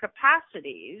down of our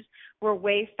capacities. We're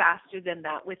way faster than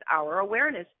that with our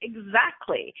awareness.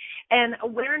 Exactly. And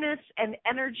awareness and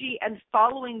energy and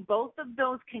following both of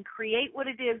those can create what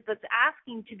it is that's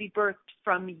asking to be birthed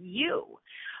from you.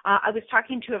 I was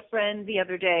talking to a friend the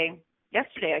other day,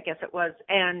 yesterday I guess it was,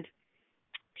 and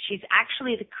she's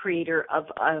actually the creator of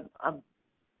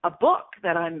a book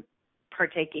that I'm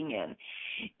partaking in.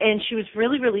 And she was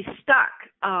really, really stuck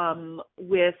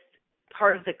with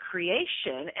part of the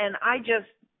creation. And I just,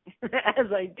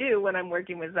 as I do when I'm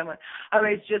working with someone, I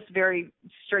was just very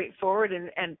straightforward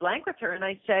and blank with her. And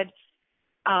I said,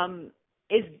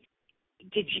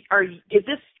 did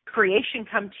this creation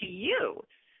come to you?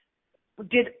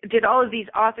 Did all of these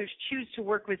authors choose to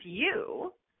work with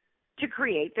you to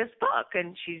create this book?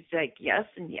 And she's like, yes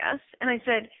and yes. And I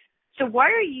said, so why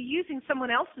are you using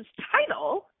someone else's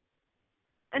title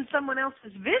and someone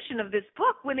else's vision of this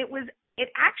book when it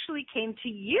actually came to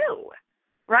you,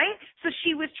 right? So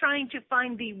she was trying to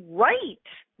find the right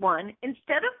one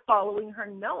instead of following her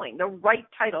knowing, the right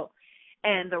title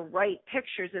and the right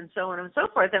pictures and so on and so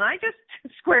forth. And I just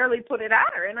squarely put it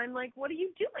at her, and I'm like, what are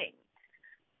you doing?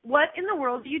 What in the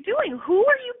world are you doing? Who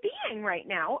are you being right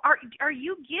now? Are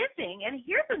you giving? And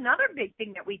here's another big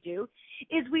thing that we do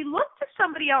is we look to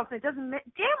somebody else. It doesn't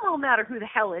damn well matter who the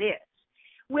hell it is.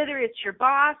 Whether it's your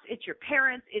boss, it's your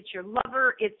parents, it's your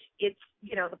lover, it's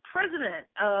the president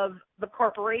of the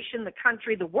corporation, the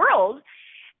country, the world,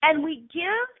 and we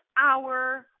give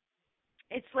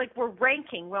it's like we're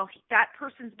ranking, well, that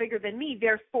person's bigger than me,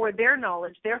 therefore their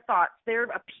knowledge, their thoughts, their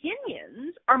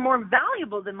opinions are more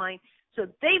valuable than mine, so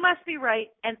they must be right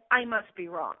and I must be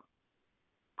wrong.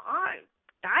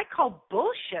 I call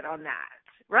bullshit on that,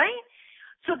 right?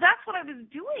 So that's what I was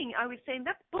doing. I was saying,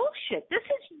 that's bullshit. This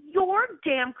is your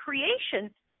damn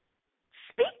creation.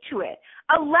 Speak to it.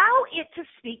 Allow it to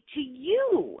speak to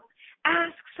you.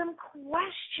 Ask some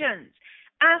questions.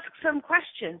 Ask some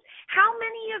questions. How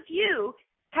many of you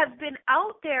have been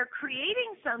out there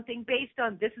creating something based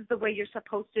on this is the way you're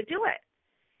supposed to do it?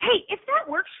 Hey, if that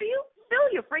works for you,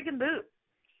 fill your friggin' boots.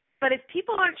 But if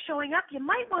people aren't showing up, you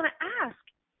might want to ask,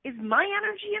 is my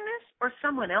energy in this or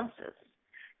someone else's?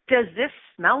 Does this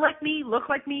smell like me, look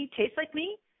like me, taste like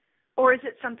me? Or is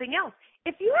it something else?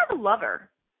 If you have a lover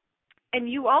and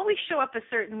you always show up a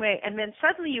certain way and then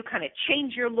suddenly you kind of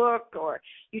change your look or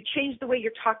you change the way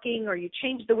you're talking or you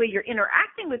change the way you're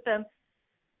interacting with them,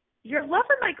 your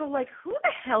lover might go like, who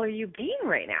the hell are you being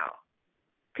right now?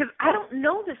 Because I don't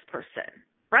know this person,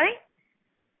 right?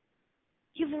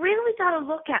 You've really got to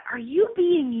look at, are you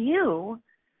being you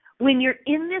when you're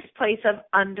in this place of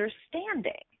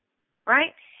understanding,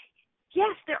 right?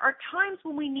 Yes, there are times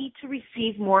when we need to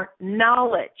receive more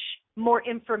knowledge, more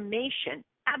information,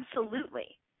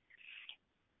 absolutely.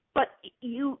 But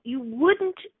you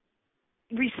wouldn't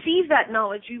receive that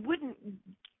knowledge, you wouldn't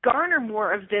garner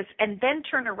more of this and then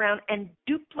turn around and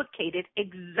duplicate it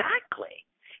exactly,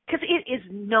 because it is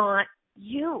not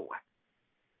you.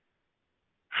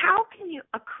 How can you,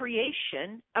 a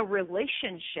creation, a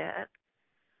relationship,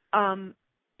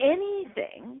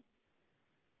 anything,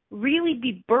 really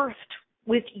be birthed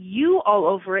with you all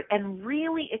over it and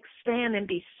really expand and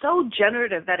be so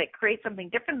generative that it creates something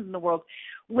different in the world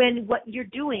when what you're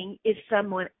doing is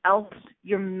someone else?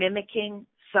 You're mimicking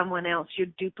someone else. You're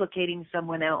duplicating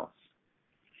someone else.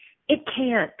 It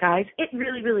can't, guys. It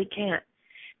really, really can't.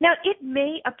 Now, it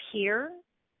may appear,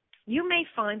 you may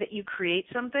find that you create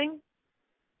something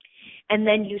and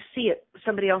then you see it,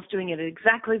 somebody else doing it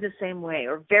exactly the same way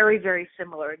or very, very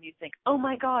similar, and you think, oh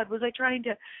my God, was I trying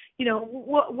to,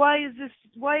 why is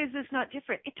this not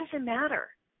different? It doesn't matter.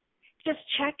 Just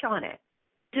check on it.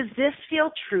 Does this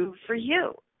feel true for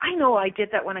you? I know I did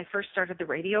that when I first started the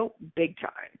radio, big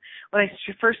time. When I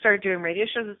first started doing radio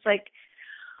shows, it's like,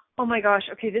 oh my gosh,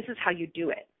 okay, this is how you do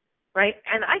it, right?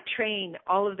 And I train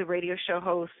all of the radio show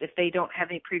hosts if they don't have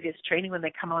any previous training when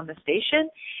they come on the station,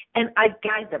 and I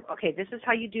guide them. Okay, this is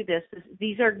how you do this.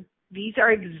 These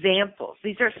are examples.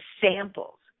 These are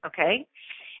samples, okay?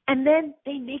 And then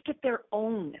they make it their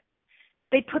own.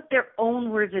 They put their own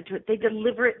words into it. They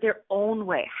deliver it their own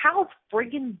way. How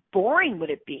friggin' boring would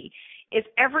it be if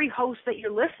every host that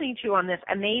you're listening to on this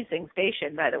amazing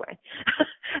station, by the way,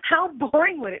 how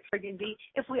boring would it friggin' be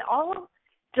if we all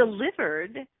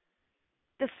delivered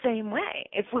the same way,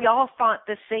 if we all thought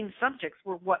the same subjects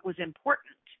were what was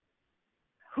important?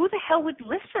 Who the hell would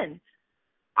listen?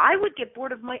 I would get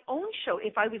bored of my own show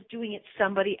if I was doing it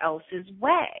somebody else's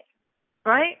way,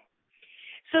 right?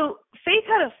 So Faith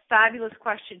had a fabulous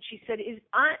question. She said, is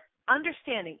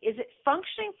understanding, is it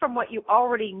functioning from what you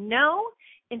already know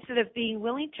instead of being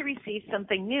willing to receive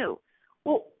something new?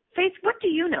 Well, Faith, what do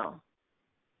you know?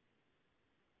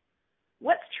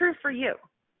 What's true for you?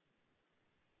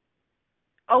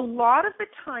 A lot of the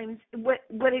times, what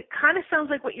it kind of sounds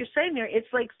like what you're saying there, it's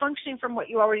like functioning from what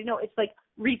you already know. It's like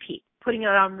repeat, putting it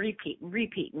on repeat and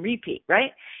repeat and repeat,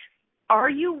 right? Are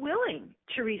you willing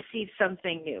to receive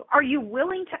something new? Are you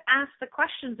willing to ask the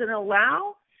questions and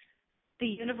allow the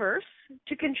universe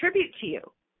to contribute to you?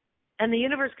 And the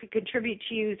universe could contribute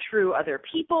to you through other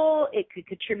people. It could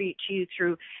contribute to you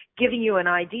through giving you an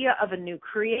idea of a new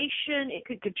creation. It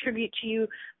could contribute to you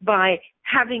by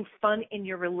having fun in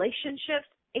your relationships.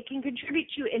 It can contribute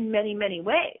to you in many, many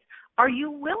ways. Are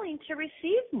you willing to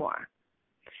receive more?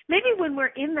 Maybe when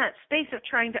we're in that space of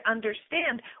trying to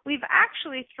understand, we've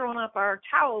actually thrown up our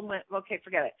towel and went, okay,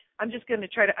 forget it. I'm just going to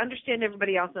try to understand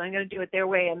everybody else, and I'm going to do it their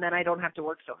way, and then I don't have to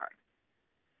work so hard.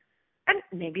 And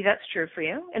maybe that's true for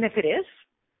you. And if it is,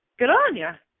 good on you.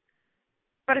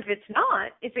 But if it's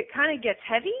not, if it kind of gets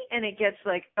heavy and it gets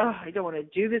like, oh, I don't want to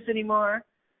do this anymore,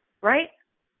 right?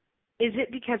 Is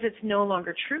it because it's no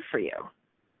longer true for you?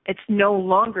 It's no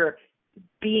longer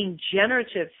being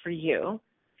generative for you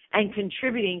and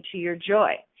contributing to your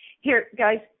joy. Here,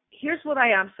 guys, here's what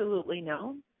I absolutely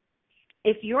know.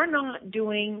 If you're not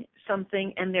doing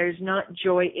something and there's not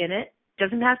joy in it,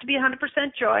 doesn't have to be 100%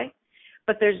 joy,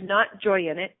 but there's not joy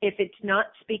in it, if it's not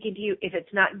speaking to you, if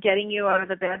it's not getting you out of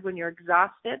the bed when you're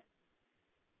exhausted,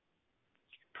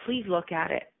 please look at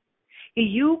it.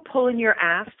 You pulling your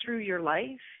ass through your life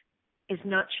is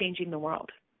not changing the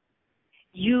world.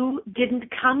 You didn't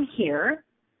come here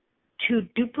to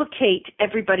duplicate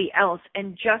everybody else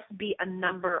and just be a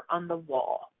number on the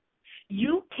wall.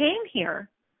 You came here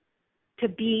to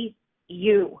be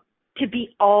you, to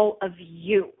be all of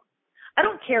you. I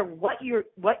don't care what you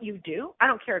do. I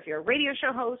don't care if you're a radio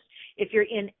show host, if you're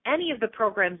in any of the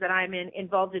programs that I'm in,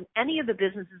 involved in any of the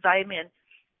businesses I'm in.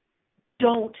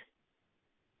 Don't,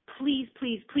 please,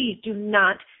 please, please do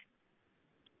not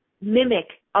mimic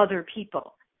other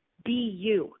people. Be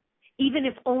you. Even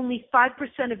if only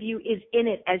 5% of you is in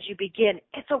it as you begin,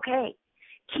 it's okay.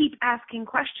 Keep asking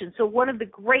questions. So one of the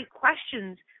great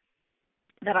questions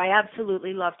that I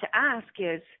absolutely love to ask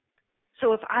is,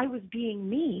 so if I was being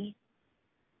me,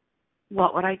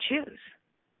 what would I choose?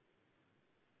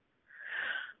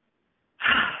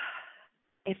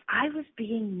 If I was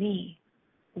being me,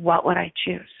 what would I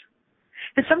choose?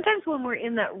 And sometimes when we're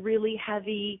in that really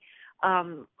heavy,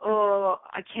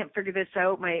 I can't figure this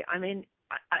out,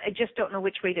 I just don't know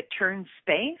which way to turn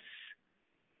space,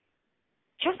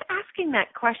 just asking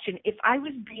that question, if I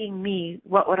was being me,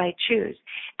 what would I choose?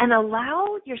 And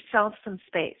allow yourself some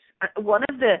space. One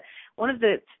of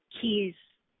the keys,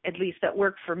 at least that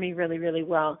work for me really, really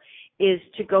well, is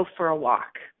to go for a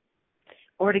walk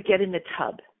or to get in the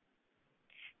tub.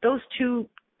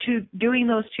 Doing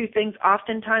those two things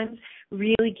oftentimes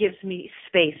really gives me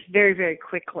space very, very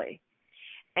quickly.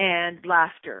 And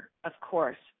laughter, of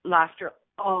course. Laughter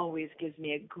always gives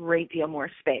me a great deal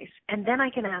more space. And then I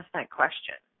can ask that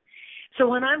question. So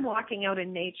when I'm walking out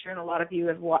in nature, and a lot of you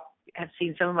have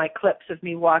seen some of my clips of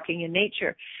me walking in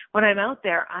nature, when I'm out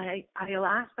there, I'll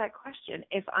ask that question.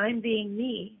 If I'm being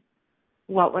me,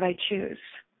 what would I choose?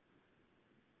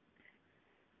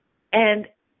 And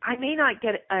I may not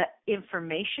get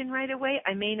information right away.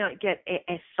 I may not get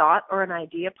a thought or an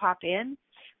idea pop in,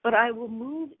 but I will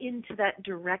move into that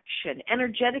direction.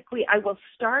 Energetically, I will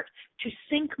start to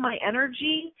sync my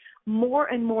energy more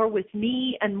and more with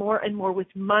me and more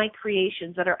with my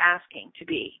creations that are asking to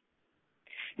be.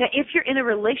 Now, if you're in a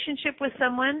relationship with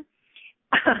someone,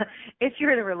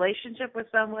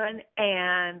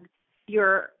 and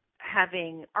you're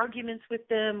having arguments with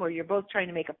them, or you're both trying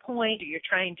to make a point, or you're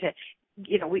trying to,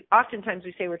 oftentimes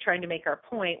we say we're trying to make our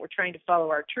point, we're trying to follow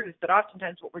our truth, but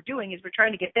oftentimes what we're doing is we're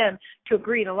trying to get them to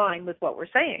agree and align with what we're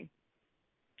saying,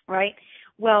 right?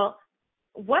 Well,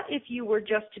 what if you were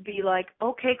just to be like,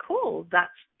 okay, cool,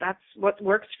 that's what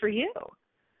works for you,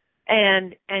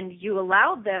 and you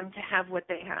allowed them to have what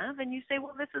they have, and you say,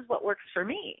 well, this is what works for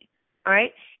me, all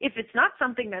right? If it's not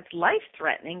something that's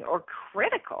life-threatening or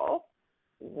critical,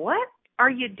 what are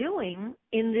you doing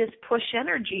in this push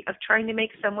energy of trying to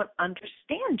make someone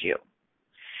understand you?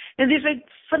 Now, there's a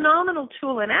phenomenal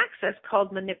tool in Access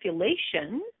called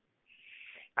manipulation.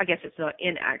 I guess it's not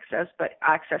in Access, but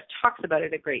Access talks about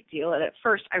it a great deal. And at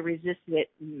first, I resisted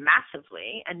it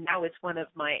massively, and now it's one of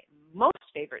my most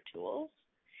favorite tools.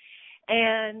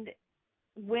 And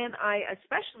when I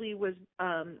especially was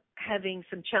having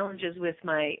some challenges with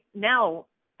my now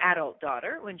adult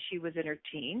daughter when she was in her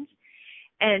teens,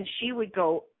 and she would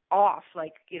go off,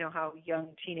 like, how young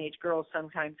teenage girls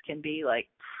sometimes can be, like,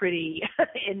 pretty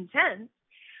intense.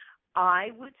 I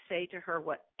would say to her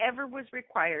whatever was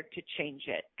required to change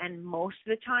it. And most of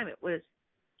the time it was,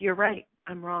 you're right,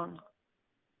 I'm wrong.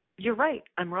 You're right,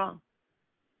 I'm wrong.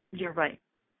 You're right,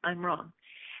 I'm wrong.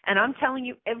 And I'm telling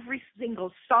you, every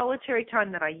single solitary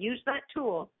time that I used that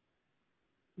tool,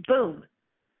 boom,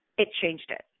 it changed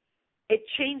it. It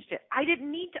changed it. I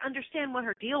didn't need to understand what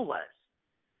her deal was.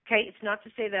 Okay, it's not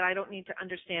to say that I don't need to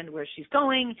understand where she's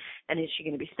going and is she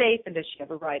going to be safe and does she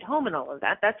have a ride home and all of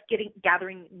that. That's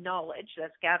gathering knowledge.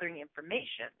 That's gathering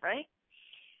information, right?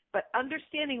 But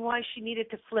understanding why she needed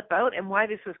to flip out and why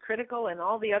this was critical and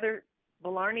all the other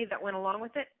blarney that went along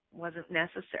with it wasn't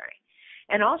necessary.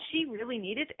 And all she really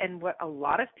needed, and what a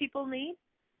lot of people need,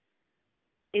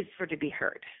 is for to be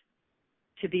heard,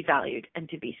 to be valued, and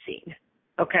to be seen.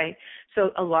 Okay?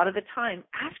 So a lot of the time,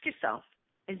 ask yourself,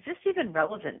 is this even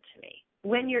relevant to me?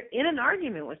 When you're in an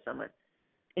argument with someone,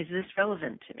 is this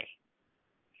relevant to me?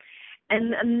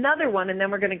 And another one, and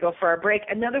then we're going to go for our break,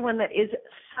 another one that is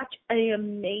such an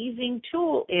amazing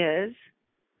tool is,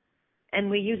 and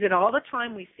we use it all the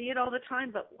time, we see it all the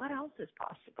time, but what else is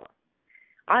possible?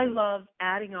 I love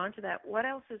adding on to that. What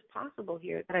else is possible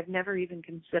here that I've never even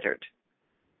considered?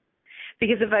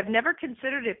 Because if I've never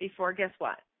considered it before, guess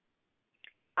what?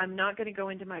 I'm not going to go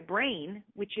into my brain,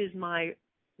 which is my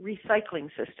recycling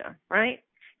system, right?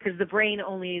 Because the brain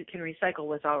only can recycle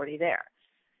what's already there.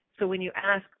 So when you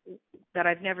ask that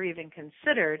I've never even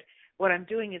considered, what I'm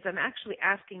doing is I'm actually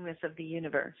asking this of the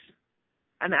universe.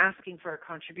 I'm asking for a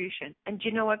contribution. And do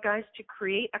you know what, guys? To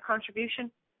create a contribution,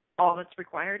 all that's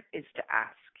required is to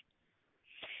ask.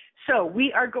 So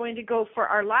we are going to go for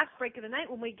our last break of the night.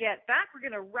 When we get back, we're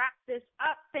going to wrap this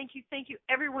up. Thank you,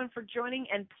 everyone, for joining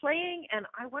and playing. And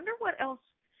I wonder what else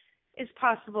is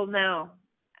possible now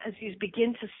as you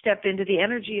begin to step into the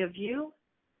energy of you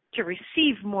to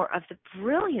receive more of the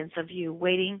brilliance of you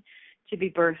waiting to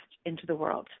be birthed into the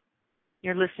world.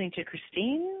 You're listening to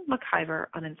Christine McIver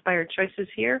on Inspired Choices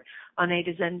here on A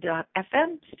to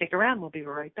Zen.fm. Stick around. We'll be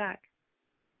right back.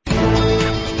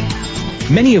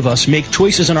 Many of us make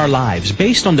choices in our lives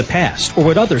based on the past or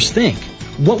what others think.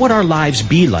 What would our lives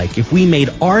be like if we made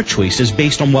our choices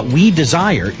based on what we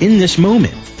desire in this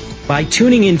moment? By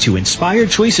tuning into Inspired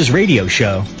Choices Radio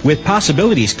Show with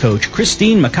Possibilities Coach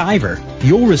Christine McIver,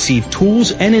 you'll receive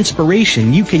tools and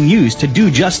inspiration you can use to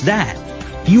do just that.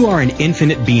 You are an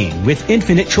infinite being with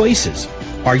infinite choices.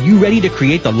 Are you ready to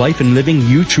create the life and living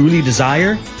you truly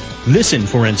desire? Listen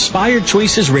for Inspired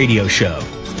Choices Radio Show.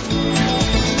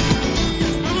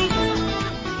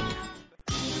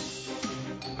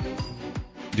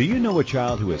 Do you know a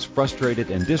child who is frustrated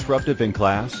and disruptive in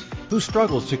class? Who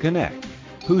struggles to connect?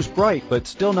 Who's bright but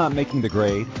still not making the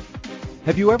grade?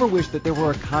 Have you ever wished that there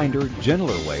were a kinder,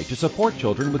 gentler way to support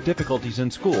children with difficulties in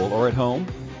school or at home?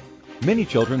 Many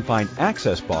children find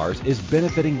Access Bars is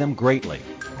benefiting them greatly.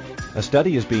 A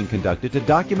study is being conducted to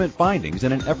document findings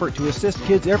in an effort to assist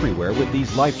kids everywhere with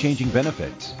these life-changing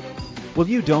benefits. Will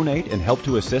you donate and help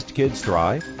to assist kids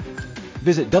thrive?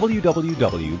 Visit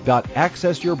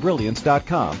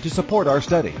www.accessyourbrilliance.com to support our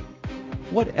study.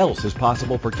 What else is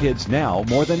possible for kids now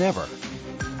more than ever?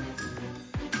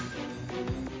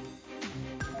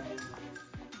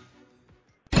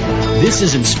 This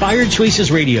is Inspired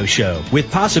Choices Radio Show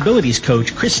with Possibilities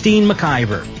Coach Christine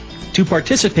McIver. To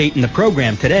participate in the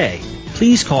program today,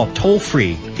 please call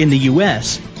toll-free in the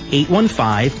U.S.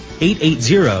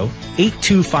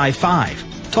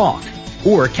 815-880-8255, TALK,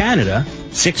 or Canada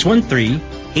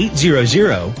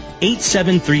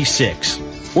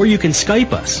 613-800-8736. Or you can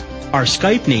Skype us. Our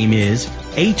Skype name is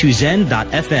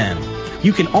a2zen.fm.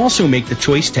 You can also make the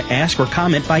choice to ask or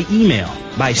comment by email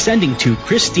by sending to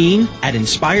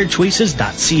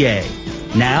Christine@inspiredchoices.ca.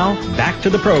 Now, back to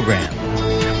the program.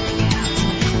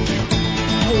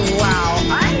 Wow,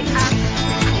 I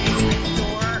absolutely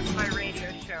adore my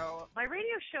radio show. My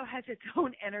radio show has its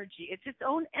own energy. It's its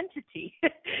own entity.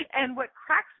 And what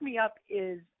cracks me up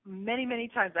is many, many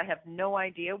times I have no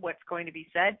idea what's going to be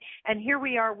said. And here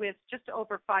we are with just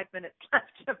over 5 minutes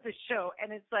left of the show.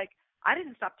 And it's like, I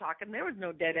didn't stop talking. There was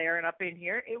no dead air up in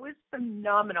here. It was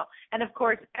phenomenal. And, of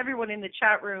course, everyone in the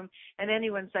chat room and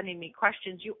anyone sending me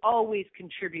questions, you always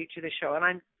contribute to the show. And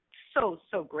I'm so,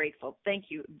 so grateful. Thank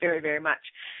you very, very much.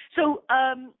 So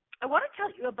I want to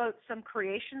tell you about some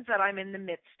creations that I'm in the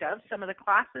midst of, some of the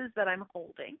classes that I'm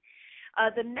holding.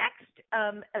 The next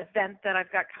event that I've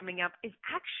got coming up is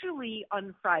actually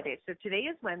on Friday. So today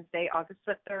is Wednesday, August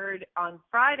the 3rd. On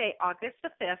Friday, August the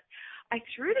 5th, I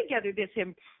threw together this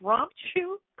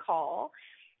impromptu call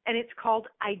and it's called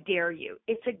I Dare You.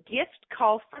 It's a gift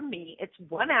call from me. It's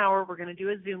 1 hour. We're going to do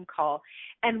a Zoom call.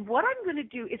 And what I'm going to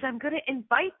do is I'm going to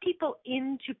invite people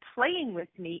into playing with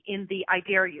me in the I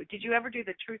Dare You. Did you ever do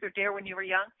the Truth or Dare when you were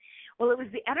young? Well, it was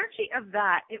the energy of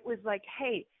that. It was like,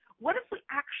 hey, what if we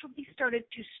actually started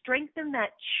to strengthen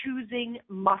that choosing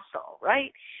muscle,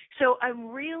 right? So I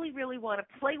really, really want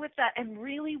to play with that and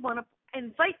really want to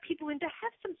invite people in to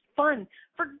have some fun.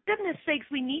 For goodness sakes,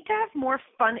 we need to have more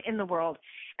fun in the world.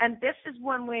 And this is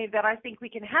one way that I think we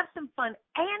can have some fun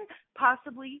and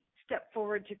possibly step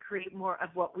forward to create more of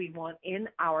what we want in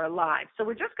our lives. So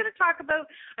we're just going to talk about,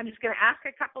 I'm just going to ask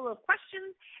a couple of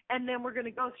questions, and then we're going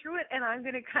to go through it, and I'm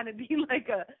going to kind of be like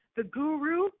the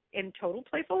guru in total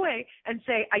playful way and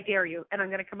say, I dare you, and I'm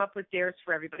going to come up with dares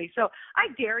for everybody. So I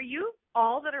dare you,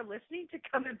 all that are listening, to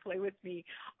come and play with me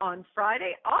on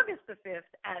Friday, August the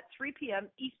 5th at 3 p.m.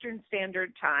 Eastern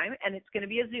Standard Time, and it's going to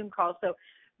be a Zoom call. So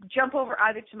jump over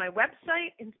either to my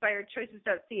website,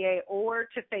 inspiredchoices.ca, or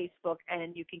to Facebook,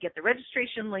 and you can get the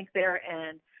registration link there,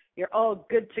 and you're all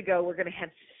good to go. We're going to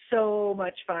have so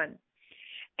much fun.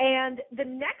 And the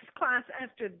next class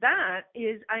after that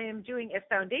is I am doing a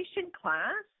foundation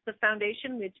class, the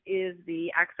foundation, which is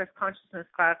the Access Consciousness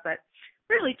class that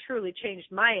really, truly changed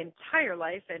my entire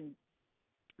life and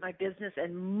my business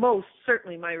and most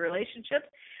certainly my relationships.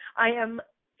 I am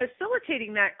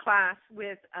facilitating that class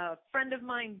with a friend of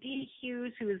mine, Dee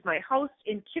Hughes, who is my host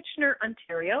in Kitchener,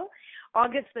 Ontario,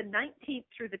 August the 19th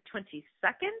through the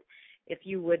 22nd. If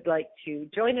you would like to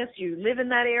join us, you live in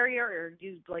that area, or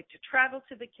you'd like to travel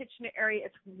to the Kitchener area,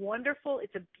 it's wonderful.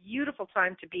 It's a beautiful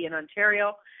time to be in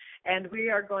Ontario, and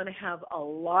we are going to have a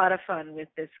lot of fun with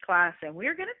this class, and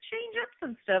we're going to change up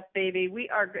some stuff, baby. We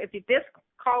are. If this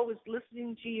call was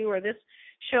listening to you or this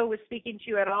show was speaking to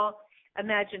you at all,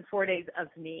 imagine 4 days of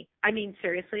me. I mean,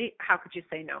 seriously, how could you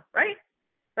say no, right?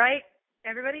 Right,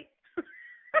 everybody?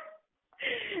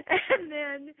 And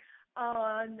then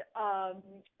on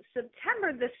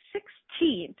September the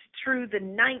 16th through the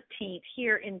 19th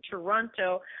here in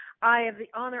Toronto, I have the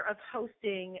honor of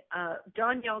hosting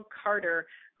Danielle Carter,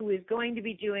 who is going to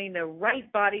be doing the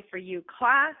Right Body for You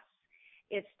class.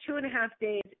 It's 2.5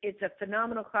 days. It's a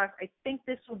phenomenal class. I think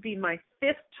this will be my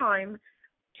 5th time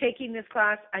taking this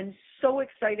class. I'm so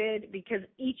excited because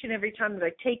each and every time that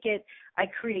I take it, I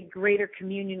create greater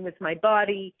communion with my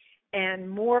body and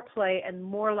more play and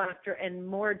more laughter and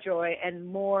more joy and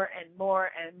more and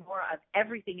more and more of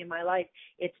everything in my life.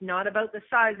 It's not about the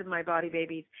size of my body,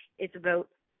 babies. It's about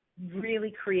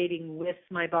really creating with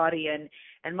my body,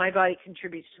 and my body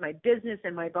contributes to my business,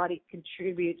 and my body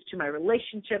contributes to my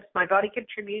relationships. My body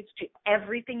contributes to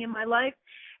everything in my life,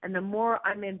 and the more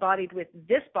I'm embodied with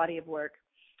this body of work,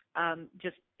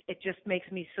 it just makes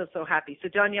me so happy. So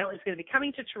Danielle is going to be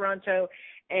coming to Toronto,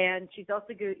 and she's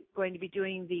also going to be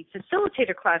doing the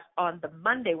facilitator class on the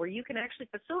Monday, where you can actually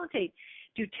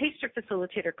do taster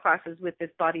facilitator classes with this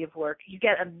body of work. You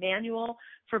get a manual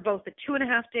for both the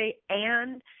 2.5 day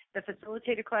and the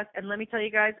facilitator class. And let me tell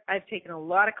you guys, I've taken a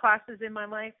lot of classes in my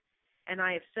life, and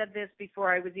I have said this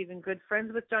before I was even good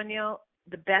friends with Danielle,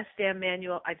 the best damn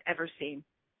manual I've ever seen.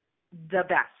 The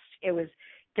best. It was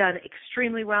done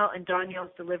extremely well, and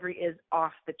Danielle's delivery is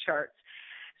off the charts.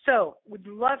 So would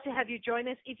love to have you join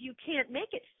us. If you can't make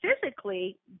it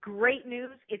physically, great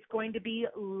news, it's going to be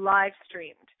live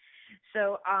streamed.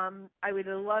 So I would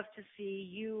love to see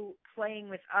you playing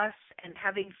with us and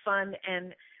having fun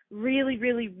and really,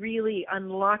 really, really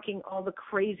unlocking all the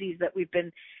crazies that we've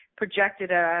been projected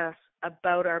at us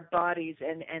about our bodies,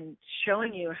 and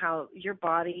showing you how your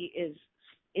body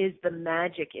is the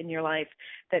magic in your life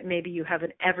that maybe you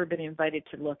haven't ever been invited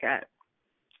to look at.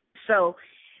 So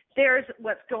there's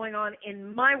what's going on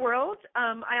in my world.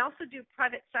 I also do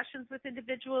private sessions with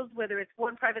individuals, whether it's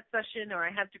one private session or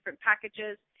I have different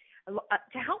packages,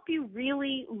 to help you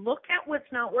really look at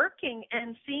what's not working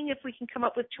and seeing if we can come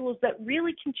up with tools that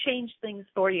really can change things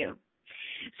for you.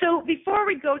 So before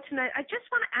we go tonight, I just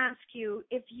want to ask you,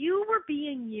 if you were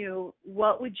being you,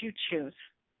 what would you choose?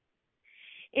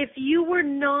 If you were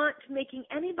not making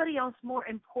anybody else more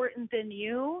important than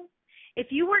you, if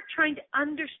you were trying to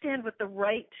understand what the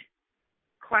right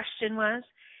question was,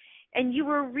 and you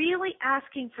were really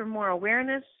asking for more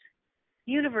awareness,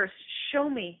 universe, show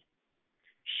me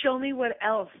what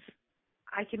else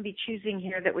I can be choosing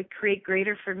here that would create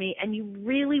greater for me, and you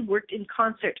really worked in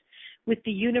concert with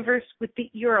the universe, with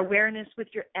your awareness, with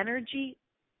your energy,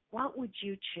 what would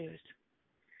you choose?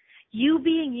 You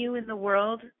being you in the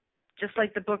world, just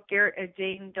like the book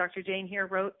Dr. Jane here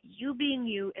wrote, you being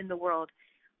you in the world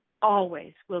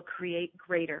always will create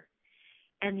greater.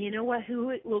 And you know what?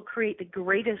 Who it will create the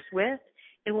greatest with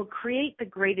It will create the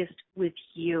greatest with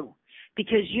you,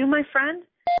 because you, my friend,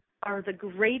 are the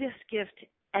greatest gift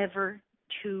ever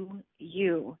to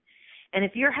you. And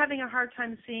if you're having a hard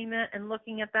time seeing that and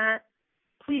looking at that,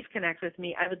 please connect with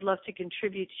me. I would love to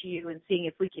contribute to you and seeing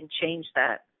if we can change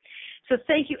that. So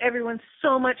thank you, everyone,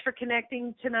 so much for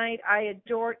connecting tonight. I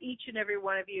adore each and every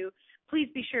one of you. Please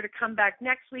be sure to come back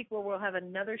next week where we'll have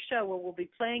another show where we'll be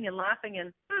playing and laughing.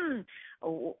 And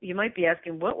you might be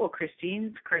asking, what will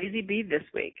Christine's Crazy be this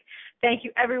week? Thank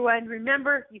you, everyone.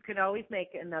 Remember, you can always make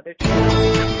another choice.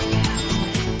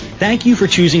 Thank you for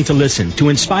choosing to listen to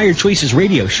Inspired Choices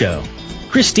Radio Show.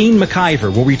 Christine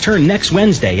McIver will return next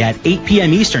Wednesday at 8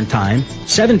 p.m. Eastern Time,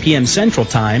 7 p.m. Central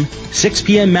Time, 6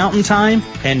 p.m. Mountain Time,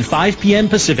 and 5 p.m.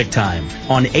 Pacific Time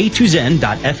on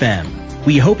A2Zen.fm.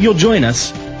 We hope you'll join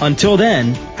us. Until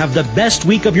then, have the best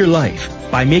week of your life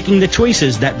by making the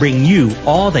choices that bring you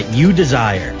all that you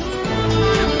desire.